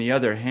 But on the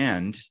other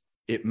hand,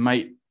 it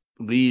might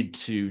lead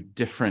to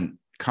different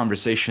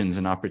conversations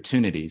and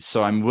opportunities.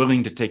 So I'm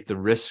willing to take the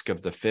risk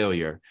of the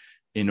failure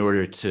in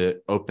order to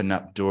open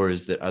up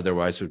doors that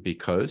otherwise would be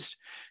closed.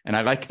 And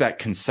I like that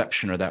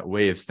conception, or that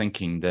way of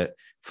thinking, that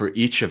for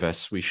each of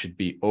us, we should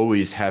be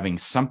always having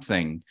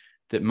something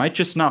that might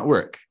just not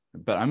work,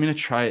 but I'm going to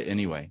try it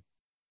anyway.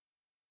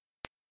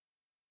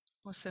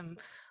 Awesome.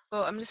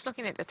 Well, I'm just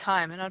looking at the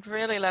time, and I'd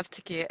really love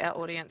to get our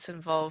audience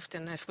involved.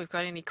 And if we've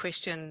got any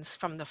questions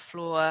from the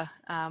floor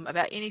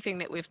about anything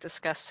that we've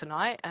discussed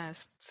tonight,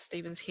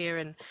 Stephen's here,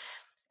 and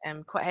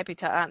I'm quite happy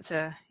to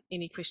answer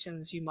any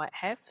questions you might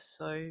have.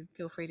 So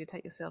feel free to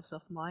take yourselves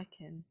off mic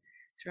and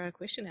throw a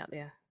question out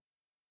there.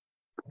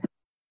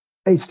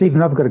 Hey,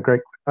 Stephen, I've got a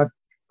great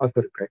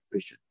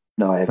question.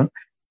 No, I haven't.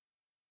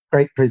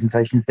 Great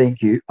presentation.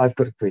 Thank you. I've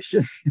got a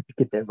question.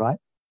 Get that right.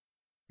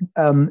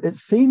 It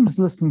seems,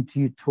 listening to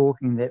you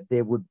talking, that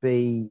there would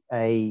be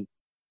a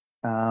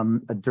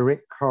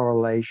direct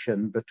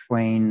correlation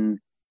between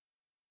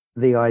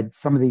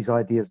some of these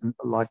ideas,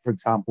 like, for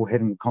example,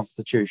 having a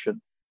constitution,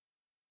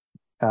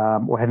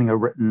 or having a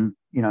written,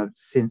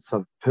 sense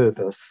of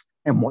purpose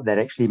and what that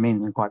actually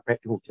means in quite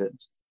practical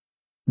terms.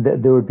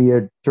 That there would be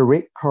a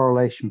direct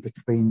correlation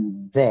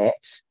between that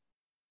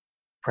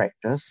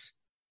practice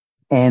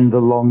and the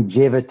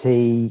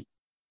longevity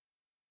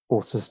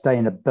or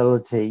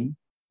sustainability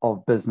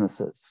of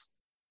businesses.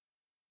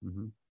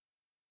 Mm-hmm.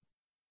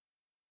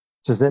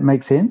 Does that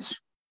make sense?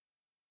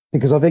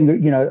 Because I think,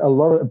 a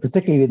lot of,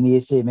 particularly in the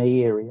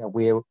SME area,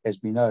 where, as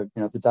we know,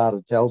 the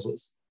data tells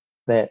us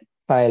that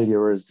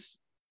failure is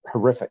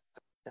horrific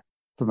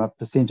from a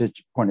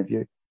percentage point of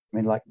view. I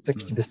mean, like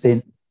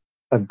 60%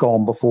 have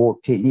gone before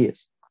 10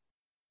 years.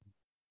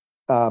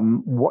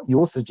 What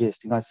you're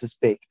suggesting, I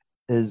suspect,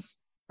 is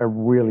a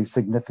really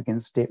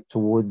significant step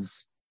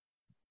towards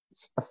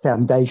a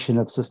foundation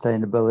of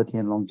sustainability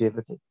and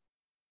longevity.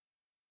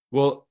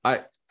 Well,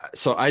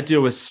 I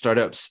deal with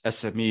startups,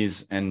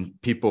 SMEs, and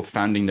people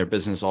founding their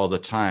business all the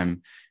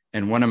time.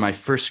 And one of my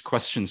first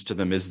questions to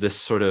them is this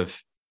sort of,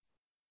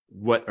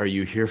 what are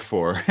you here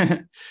for?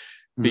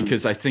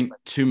 Because I think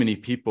too many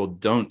people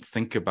don't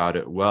think about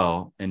it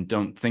well and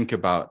don't think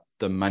about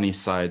the money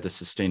side, the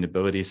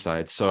sustainability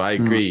side. So I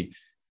agree.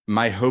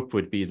 My hope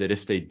would be that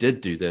if they did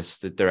do this,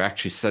 that they're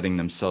actually setting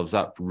themselves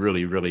up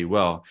really, really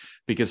well.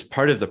 Because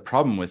part of the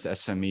problem with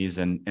SMEs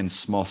and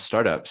small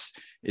startups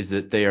is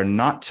that they are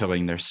not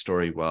telling their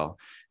story well.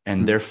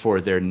 And therefore,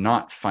 they're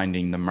not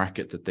finding the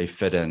market that they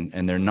fit in,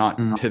 and they're not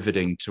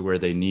pivoting to where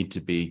they need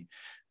to be.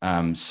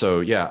 So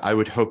yeah, I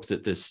would hope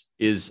that this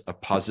is a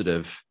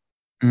positive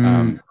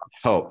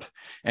help.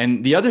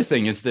 And the other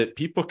thing is that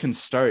people can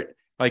start,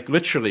 like,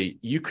 literally,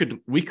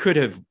 we could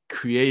have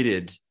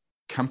created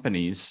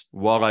companies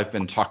while I've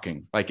been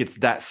talking. Like, it's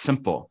that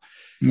simple.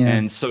 Yeah.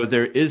 And so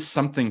there is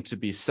something to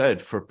be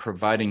said for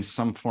providing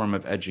some form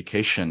of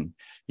education.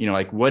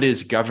 Like, what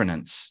is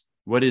governance?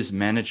 What is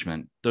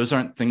management? Those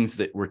aren't things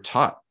that were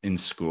taught in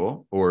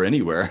school or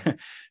anywhere.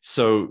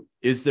 So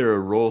is there a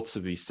role to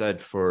be said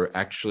for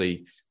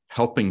actually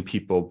helping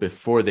people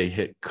before they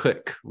hit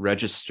click,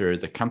 register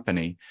the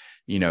company,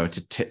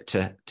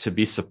 to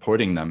be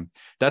supporting them?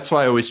 That's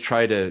why I always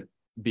try to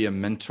be a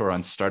mentor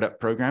on startup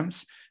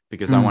programs,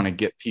 because I want to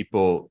get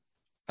people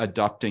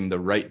adopting the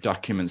right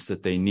documents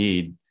that they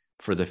need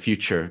for the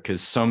future,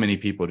 because so many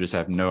people just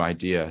have no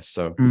idea.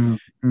 So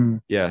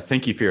yeah,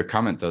 thank you for your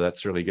comment, though.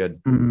 That's really good.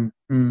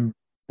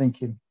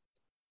 Thank you.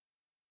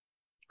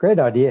 Great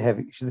idea,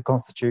 having the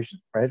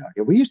Constitution. Great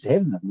idea. We used to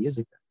have them years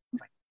ago.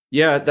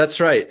 Yeah, that's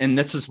right. And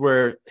this is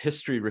where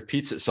history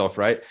repeats itself,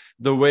 right?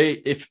 The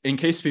way, in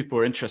case people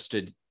are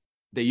interested,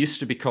 they used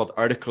to be called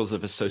articles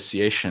of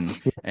association,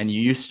 and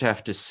you used to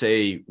have to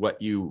say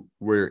what you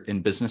were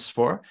in business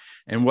for.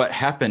 And what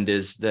happened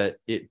is that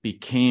it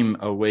became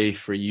a way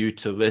for you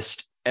to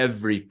list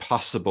every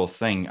possible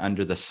thing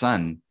under the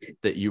sun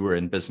that you were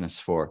in business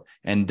for.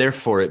 And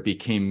therefore it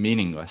became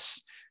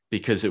meaningless,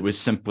 because it was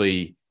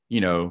simply,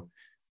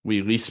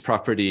 we lease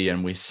property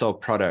and we sell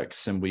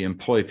products and we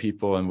employ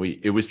people, and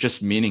it was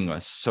just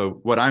meaningless. So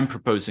what I'm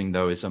proposing,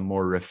 though, is a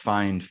more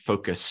refined,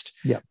 focused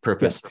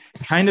purpose.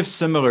 Kind of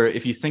similar,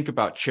 if you think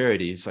about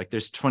charities, like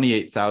there's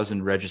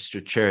 28,000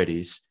 registered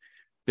charities.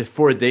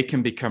 Before they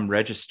can become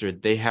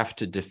registered, they have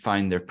to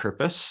define their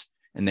purpose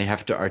and they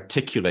have to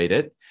articulate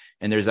it.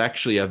 And there's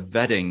actually a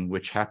vetting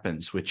which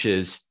happens, which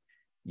is,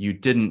 you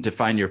didn't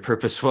define your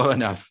purpose well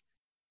enough,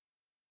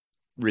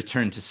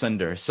 return to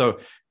sender. So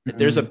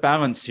there's a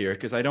balance here,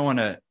 because I don't want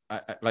to,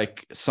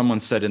 like someone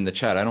said in the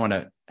chat, I don't want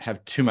to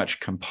have too much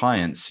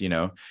compliance,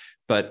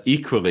 but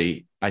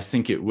equally, I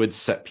think it would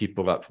set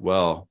people up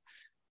well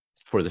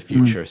for the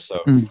future.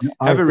 So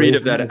have a read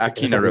of that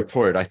Akina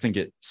report. I think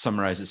it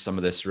summarizes some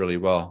of this really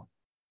well.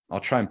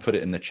 I'll try and put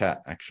it in the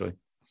chat, actually.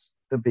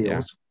 That'd be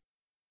awesome.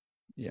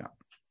 Yeah.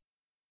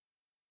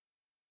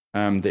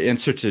 The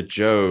answer to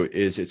Joe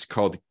is, it's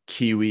called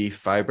Kiwi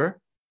Fiber.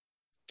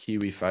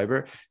 Kiwi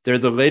Fiber. They're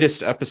the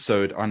latest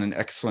episode on an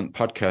excellent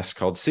podcast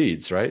called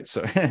Seeds, right?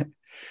 So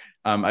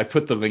I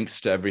put the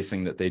links to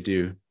everything that they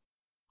do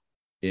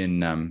in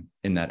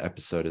that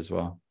episode as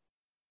well.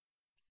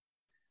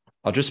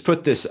 I'll just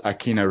put this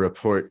Akina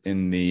report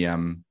in the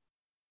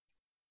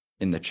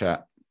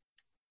chat.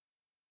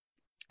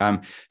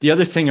 The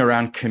other thing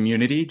around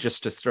community,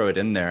 just to throw it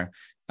in there,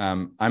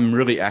 I'm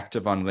really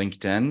active on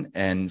LinkedIn.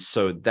 And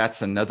so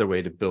that's another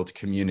way to build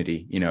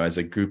community, as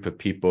a group of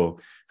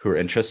people who are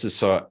interested.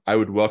 So I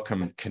would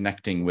welcome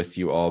connecting with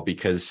you all,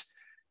 because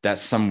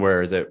that's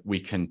somewhere that we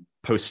can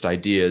post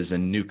ideas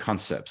and new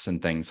concepts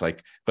and things.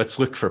 Like, let's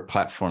look for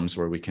platforms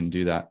where we can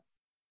do that.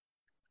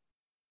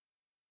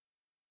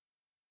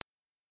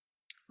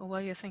 Well,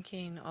 while you're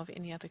thinking of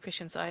any other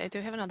questions, I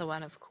do have another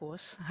one, of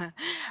course.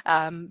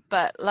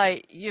 But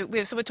like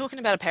so we're talking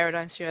about a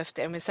paradigm shift,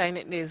 and we're saying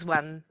that there's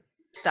one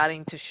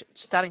starting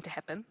to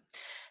happen.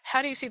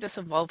 How do you see this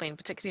evolving,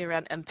 particularly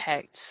around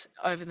impact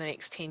over the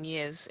next 10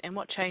 years? And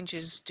what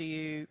changes do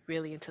you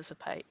really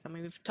anticipate? I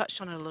mean, we've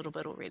touched on it a little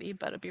bit already,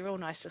 but it'd be real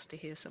nice just to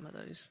hear some of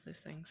those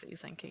things that you're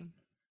thinking.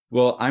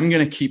 Well, I'm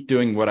going to keep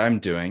doing what I'm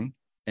doing.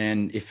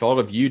 And if all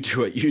of you do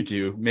what you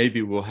do,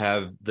 maybe we'll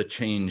have the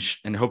change,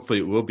 and hopefully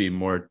it will be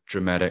more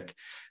dramatic.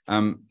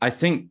 I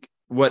think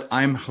what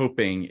I'm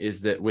hoping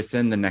is that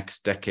within the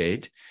next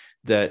decade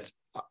that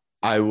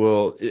I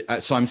will,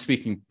 so I'm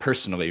speaking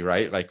personally,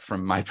 right? Like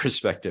from my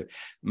perspective,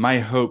 my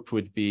hope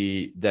would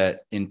be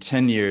that in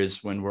 10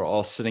 years, when we're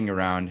all sitting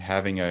around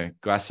having a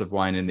glass of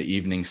wine in the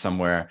evening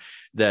somewhere,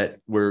 that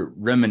we're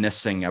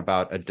reminiscing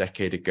about a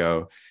decade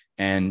ago.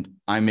 And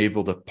I'm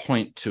able to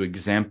point to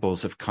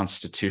examples of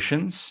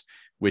constitutions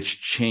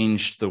which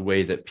changed the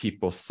way that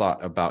people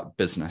thought about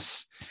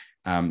business.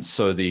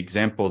 So the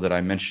example that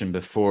I mentioned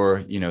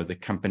before, the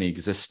company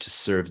exists to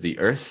serve the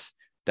earth.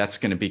 That's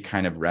going to be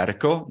kind of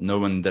radical. No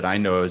one that I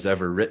know has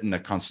ever written a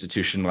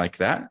constitution like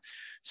that.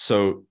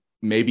 So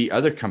maybe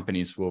other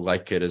companies will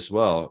like it as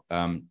well.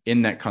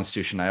 In that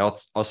constitution, I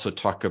also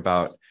talk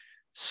about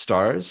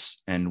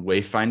stars and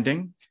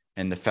wayfinding,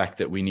 and the fact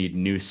that we need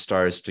new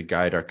stars to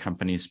guide our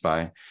companies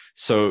by.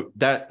 So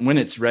that when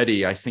it's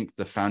ready, I think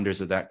the founders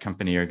of that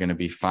company are going to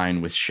be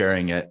fine with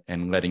sharing it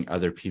and letting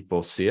other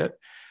people see it.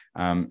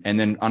 And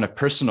then on a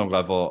personal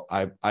level,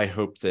 I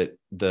hope that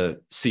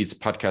the Seeds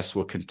podcast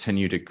will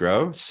continue to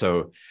grow.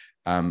 So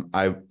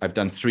I've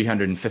done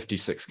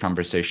 356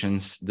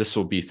 conversations. This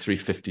will be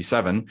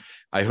 357.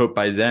 I hope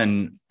by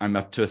then I'm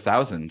up to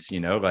 1,000,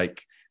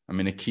 like I'm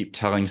going to keep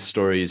telling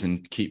stories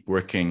and keep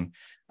working.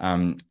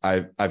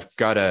 I've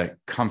got a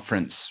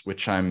conference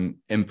which I'm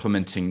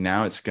implementing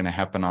now. It's going to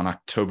happen on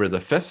October the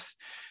 5th.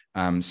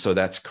 So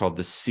that's called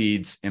the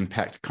Seeds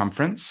Impact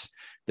Conference.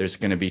 There's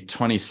going to be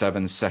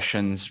 27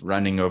 sessions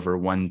running over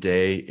one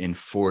day in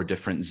 4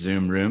 different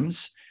Zoom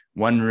rooms,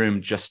 1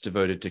 room just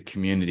devoted to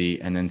community,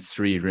 and then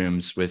 3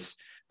 rooms with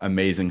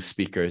amazing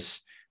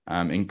speakers,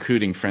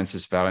 including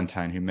Francis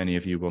Valentine, who many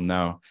of you will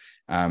know.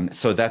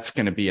 So that's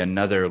going to be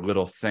another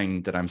little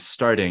thing that I'm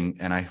starting,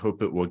 and I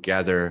hope it will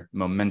gather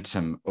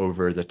momentum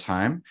over the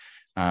time.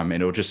 And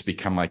it'll just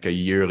become like a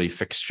yearly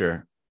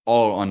fixture,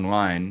 all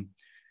online.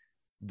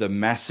 The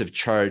massive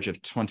charge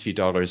of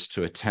 $20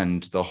 to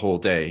attend the whole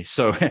day.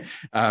 So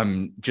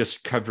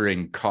just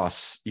covering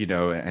costs,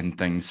 and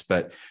things.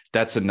 But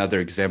that's another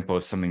example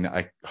of something that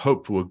I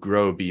hope will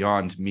grow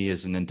beyond me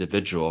as an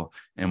individual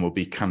and will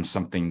become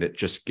something that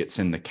just gets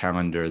in the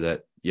calendar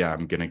that,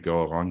 I'm going to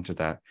go along to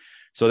that.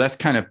 So that's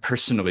kind of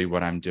personally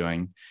what I'm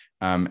doing.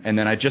 And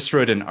then I just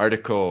wrote an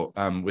article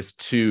with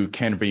 2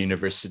 Canterbury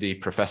University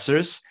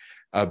professors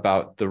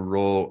about the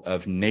role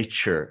of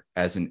nature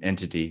as an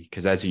entity.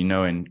 Because as you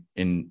know,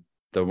 in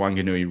the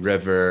Wanganui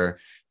River,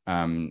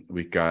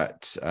 we've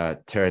got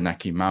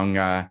Taranaki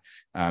Maunga.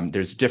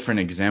 There's different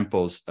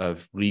examples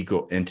of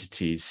legal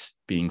entities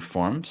being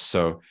formed.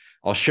 So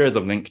I'll share the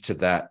link to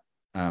that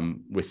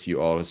with you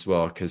all as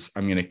well, because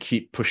I'm going to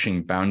keep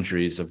pushing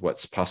boundaries of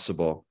what's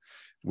possible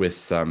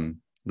with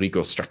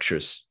legal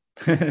structures.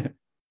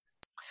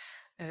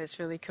 It's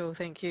really cool.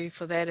 Thank you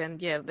for that. And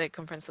yeah, that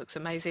conference looks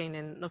amazing,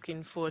 and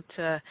looking forward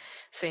to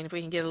seeing if we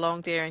can get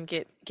along there and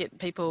get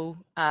people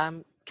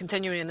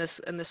continuing in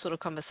this sort of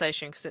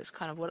conversation, because that's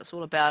kind of what it's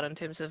all about in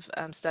terms of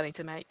starting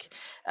to make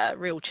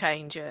real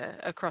change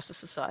across the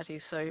society.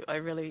 So I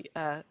really,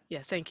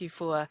 thank you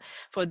for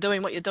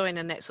doing what you're doing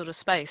in that sort of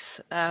space.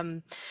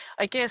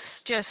 I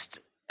guess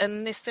just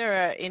unless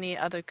there are any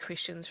other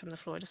questions from the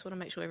floor, I just want to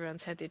make sure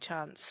everyone's had their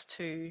chance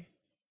to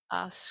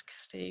ask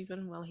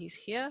Steven while he's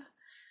here.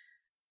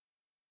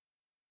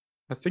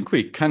 I think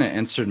we kind of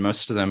answered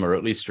most of them, or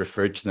at least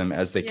referred to them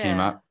as they came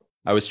up.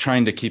 I was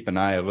trying to keep an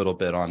eye a little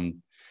bit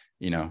on,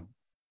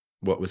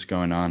 what was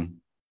going on.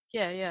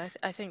 Yeah,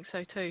 I think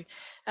so too.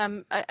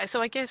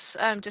 So I guess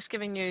just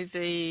giving you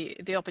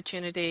the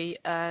opportunity,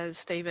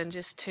 Steven,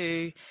 just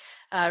to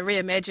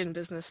reimagine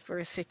business for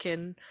a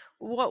second.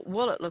 What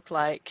will it look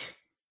like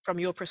from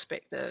your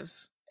perspective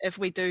if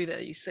we do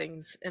these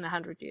things in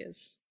 100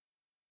 years?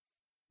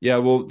 Yeah,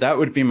 well, that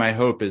would be my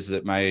hope, is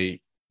that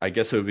I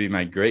guess it would be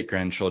my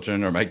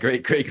great-grandchildren or my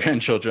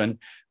great-great-grandchildren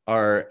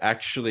are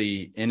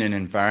actually in an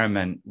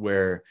environment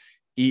where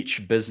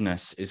each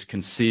business is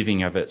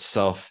conceiving of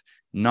itself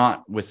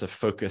not with a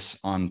focus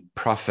on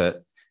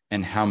profit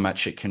and how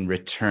much it can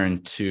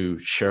return to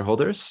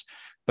shareholders,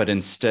 but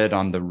instead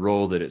on the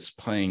role that it's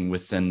playing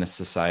within the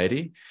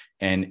society,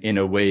 and in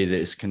a way that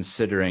is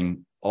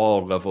considering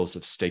all levels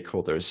of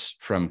stakeholders,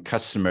 from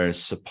customers,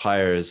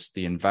 suppliers,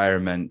 the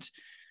environment,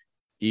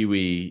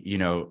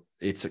 iwi,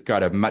 it's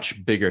got a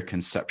much bigger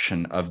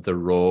conception of the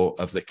role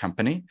of the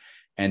company.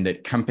 and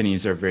that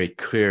companies are very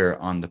clear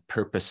on the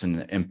purpose and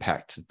the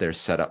impact that they're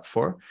set up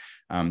for.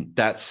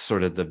 That's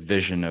sort of the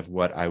vision of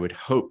what I would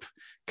hope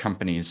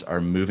companies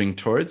are moving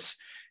towards.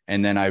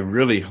 And then I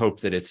really hope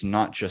that it's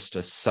not just a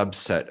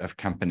subset of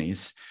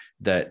companies,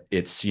 that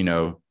it's,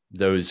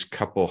 those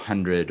couple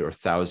hundred or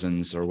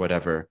thousands or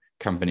whatever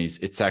companies.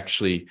 It's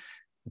actually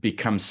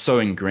become so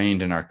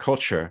ingrained in our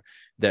culture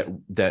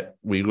that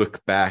we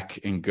look back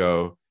and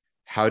go,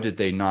 how did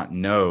they not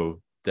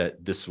know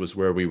that this was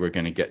where we were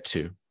going to get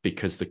to?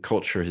 Because the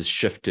culture has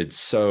shifted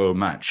so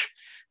much.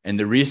 And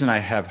the reason I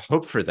have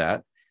hope for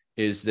that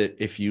is that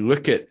if you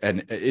look at,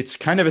 and it's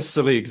kind of a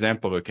silly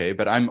example, okay,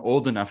 but I'm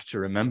old enough to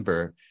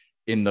remember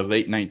in the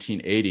late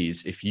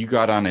 1980s, if you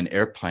got on an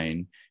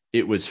airplane,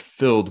 it was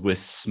filled with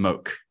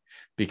smoke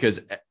because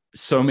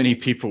so many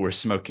people were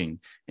smoking.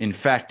 In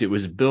fact, it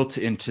was built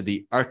into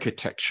the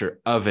architecture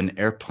of an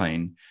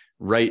airplane.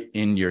 Right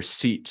in your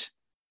seat,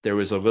 there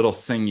was a little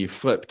thing you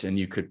flipped and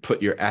you could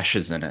put your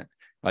ashes in it.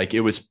 Like,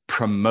 it was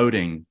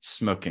promoting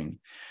smoking.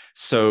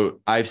 So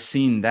I've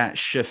seen that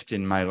shift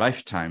in my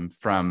lifetime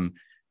from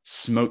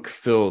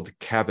smoke-filled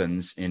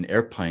cabins in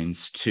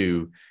airplanes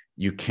to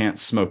you can't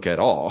smoke at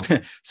all.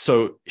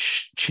 So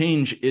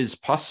change is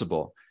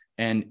possible,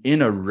 and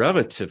in a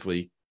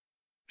relatively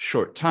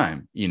short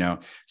time,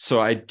 So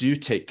I do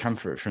take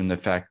comfort from the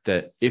fact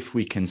that if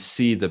we can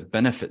see the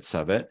benefits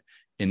of it,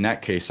 in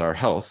that case, our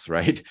health,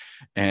 right?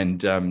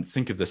 And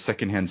think of the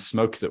secondhand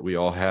smoke that we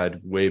all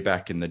had way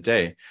back in the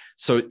day.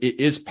 So it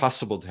is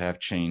possible to have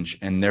change.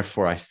 And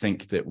therefore, I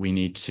think that we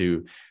need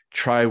to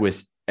try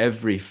with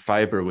every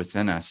fiber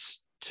within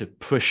us to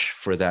push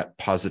for that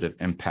positive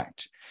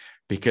impact.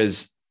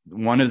 Because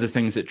one of the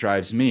things that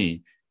drives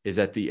me is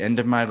at the end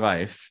of my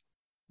life,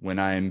 when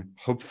I'm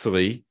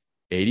hopefully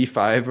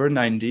 85 or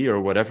 90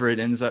 or whatever it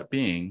ends up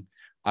being,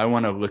 I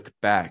want to look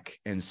back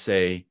and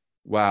say,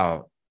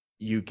 wow,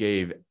 you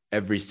gave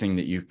everything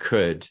that you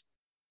could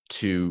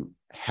to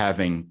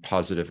having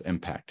positive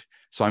impact.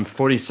 So I'm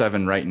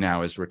 47 right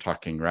now as we're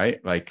talking,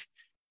 right? Like,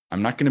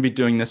 I'm not going to be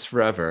doing this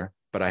forever,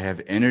 but I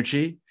have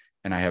energy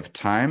and I have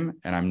time,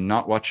 and I'm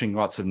not watching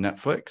lots of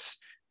Netflix,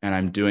 and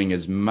I'm doing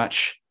as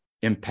much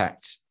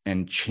impact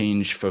and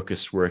change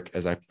focused work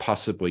as I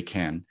possibly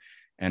can.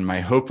 And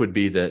my hope would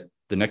be that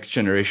the next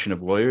generation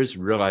of lawyers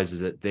realizes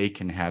that they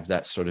can have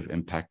that sort of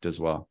impact as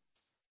well.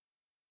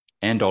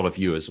 And all of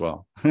you as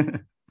well.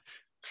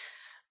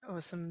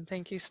 Awesome.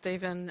 Thank you,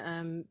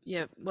 Stephen.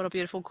 Yeah, what a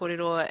beautiful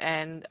kōrero,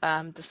 and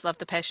just love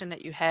the passion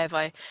that you have.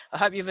 I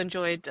hope you've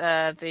enjoyed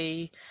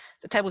the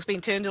table's been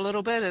turned a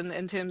little bit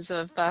in terms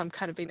of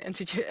kind of being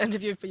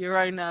interviewed for your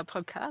own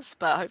podcast,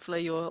 but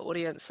hopefully your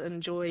audience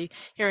enjoy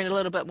hearing a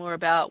little bit more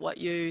about what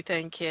you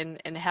think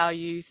and how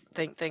you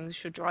think things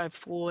should drive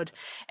forward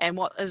and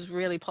what is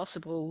really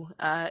possible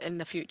in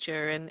the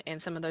future,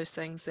 and some of those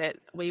things that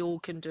we all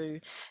can do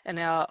in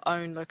our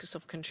own locus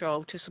of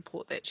control to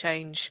support that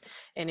change.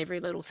 And every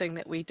little thing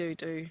that we do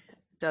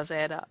does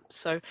add up.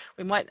 So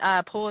we might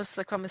pause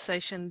the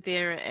conversation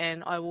there,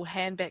 and I will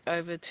hand back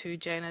over to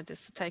Jana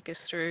just to take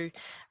us through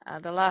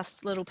the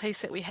last little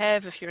piece that we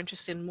have. If you're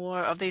interested in more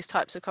of these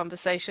types of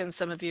conversations,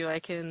 some of you I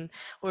can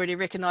already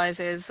recognize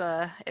as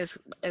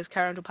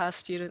current or past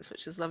students,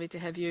 which is lovely to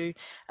have you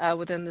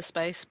within the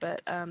space.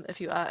 But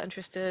if you are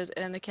interested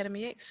in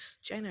academyEX,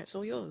 Jana, it's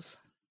all yours.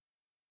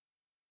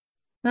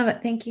 Love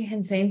it. Thank you,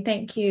 Hansine.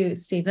 Thank you,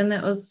 Stephen.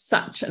 That was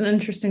such an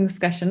interesting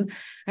discussion.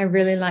 I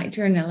really liked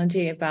your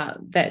analogy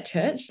about that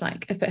church.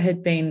 Like, if it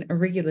had been a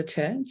regular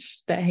church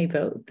that he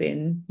built,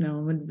 then no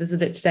one would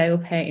visit it today or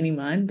pay any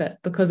mind. But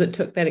because it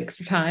took that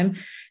extra time,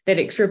 that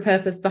extra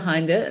purpose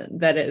behind it,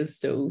 that is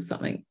still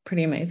something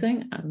pretty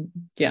amazing.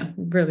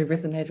 Really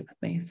resonated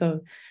with me. So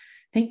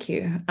thank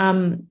you.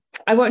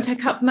 I won't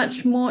take up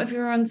much more of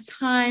everyone's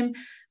time.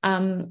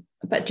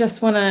 But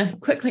just want to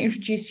quickly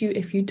introduce you,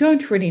 if you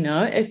don't already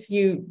know, if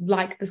you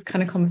like this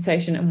kind of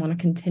conversation and want to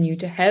continue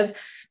to have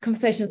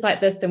conversations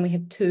like this, then we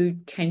have 2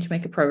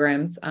 Changemaker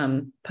programs,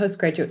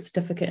 postgraduate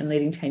certificate in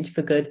leading change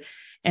for good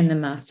and the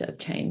Master of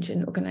Change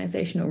in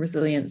Organizational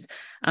Resilience.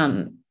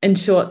 In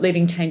short,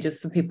 leading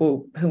changes for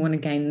people who want to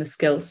gain the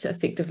skills to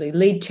effectively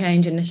lead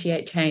change,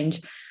 initiate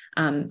change.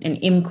 And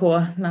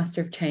MCOR,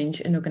 Master of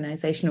Change in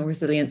Organizational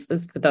Resilience,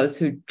 is for those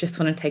who just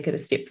want to take it a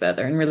step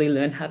further and really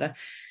learn how to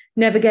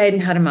navigate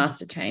and how to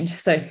master change.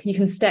 So you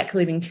can stack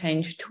leading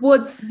change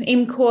towards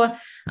MCOR.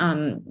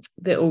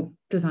 They're all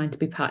designed to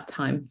be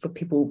part-time for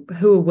people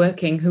who are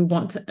working, who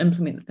want to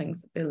implement the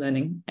things that they're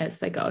learning as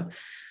they go.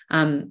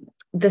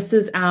 This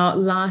is our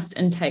last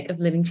intake of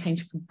Leading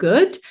Change for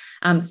Good,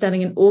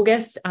 starting in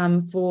August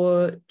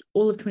for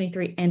all of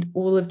 23 and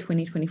all of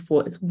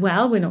 2024 as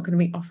well. We're not going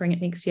to be offering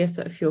it next year,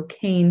 so if you're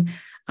keen,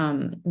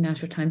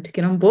 now's your time to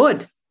get on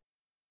board.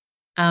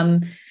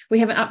 We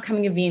have an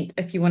upcoming event,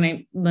 if you want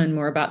to learn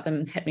more about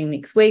them, happening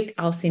next week.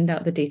 I'll send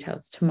out the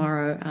details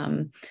tomorrow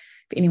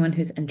for anyone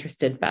who's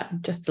interested,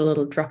 but just a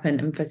little drop-in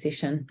info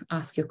session,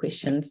 ask your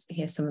questions,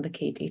 here's some of the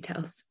key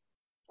details.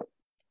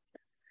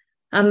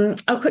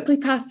 I'll quickly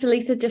pass to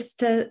Lisa just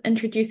to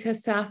introduce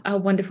herself, our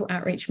wonderful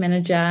outreach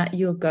manager,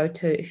 your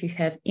go-to if you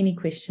have any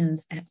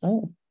questions at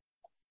all.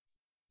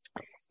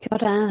 Kia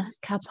ora,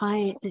 ka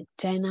pai,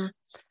 Jana.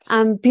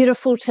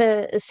 Beautiful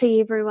to see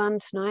everyone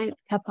tonight.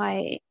 Ka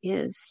pai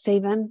is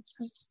Steven.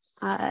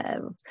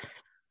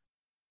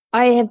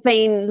 I have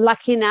been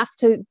lucky enough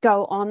to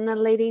go on the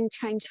Leading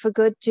Change for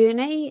Good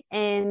journey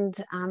and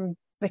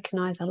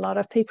recognise a lot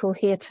of people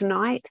here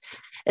tonight.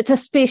 It's a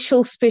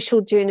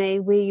special journey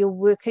where you're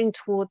working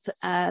towards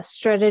a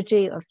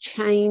strategy of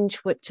change,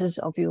 which is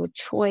of your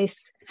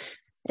choice.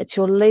 It's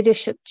your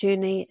leadership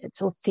journey,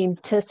 it's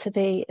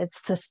authenticity, it's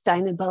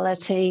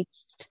sustainability,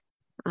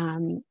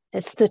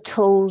 it's the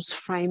tools,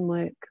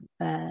 framework,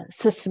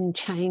 system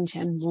change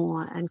and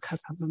more, and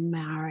kaupapa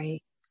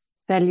Māori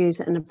values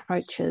and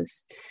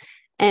approaches,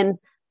 and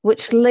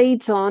which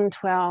leads on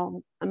to our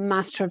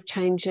Master of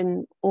Change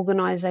and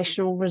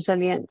Organisational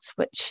Resilience,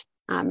 which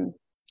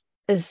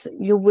is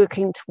you're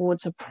working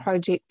towards a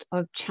project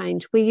of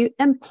change where you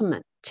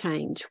implement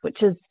change,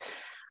 which is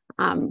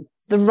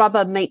the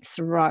rubber meets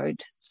the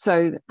road.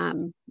 So,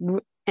 and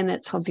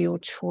it's of your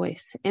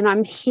choice. And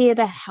I'm here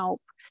to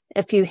help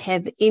if you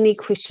have any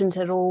questions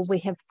at all. We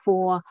have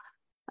 4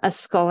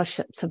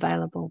 scholarships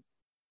available.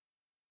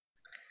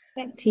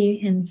 Back to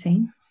you,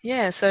 Hansine.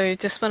 Yeah, so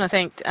just want to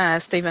thank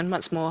Steven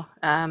once more.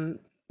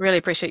 Really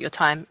appreciate your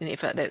time and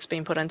effort that's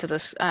been put into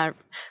this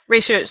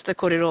research, the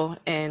kōrero,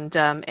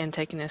 and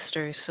taking us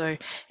through. So,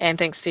 and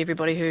thanks to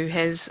everybody who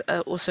has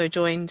also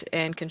joined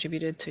and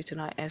contributed to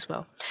tonight as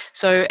well.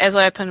 So, as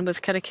I open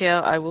with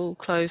karakia, I will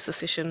close the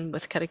session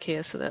with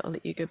karakia so that I'll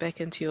let you go back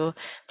into your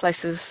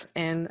places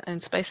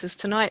and spaces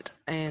tonight.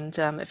 And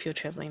if you're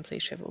travelling,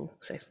 please travel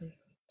safely.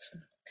 So.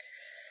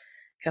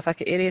 Ka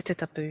whakaere te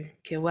tapu,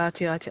 ke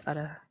wātia te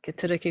ara, ke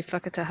tura ki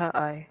whakataha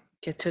ai,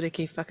 ke tura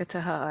ki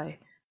whakataha ai.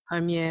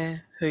 Home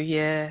year, who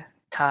year,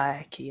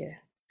 tai ki year.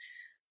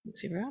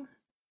 Thanks everyone.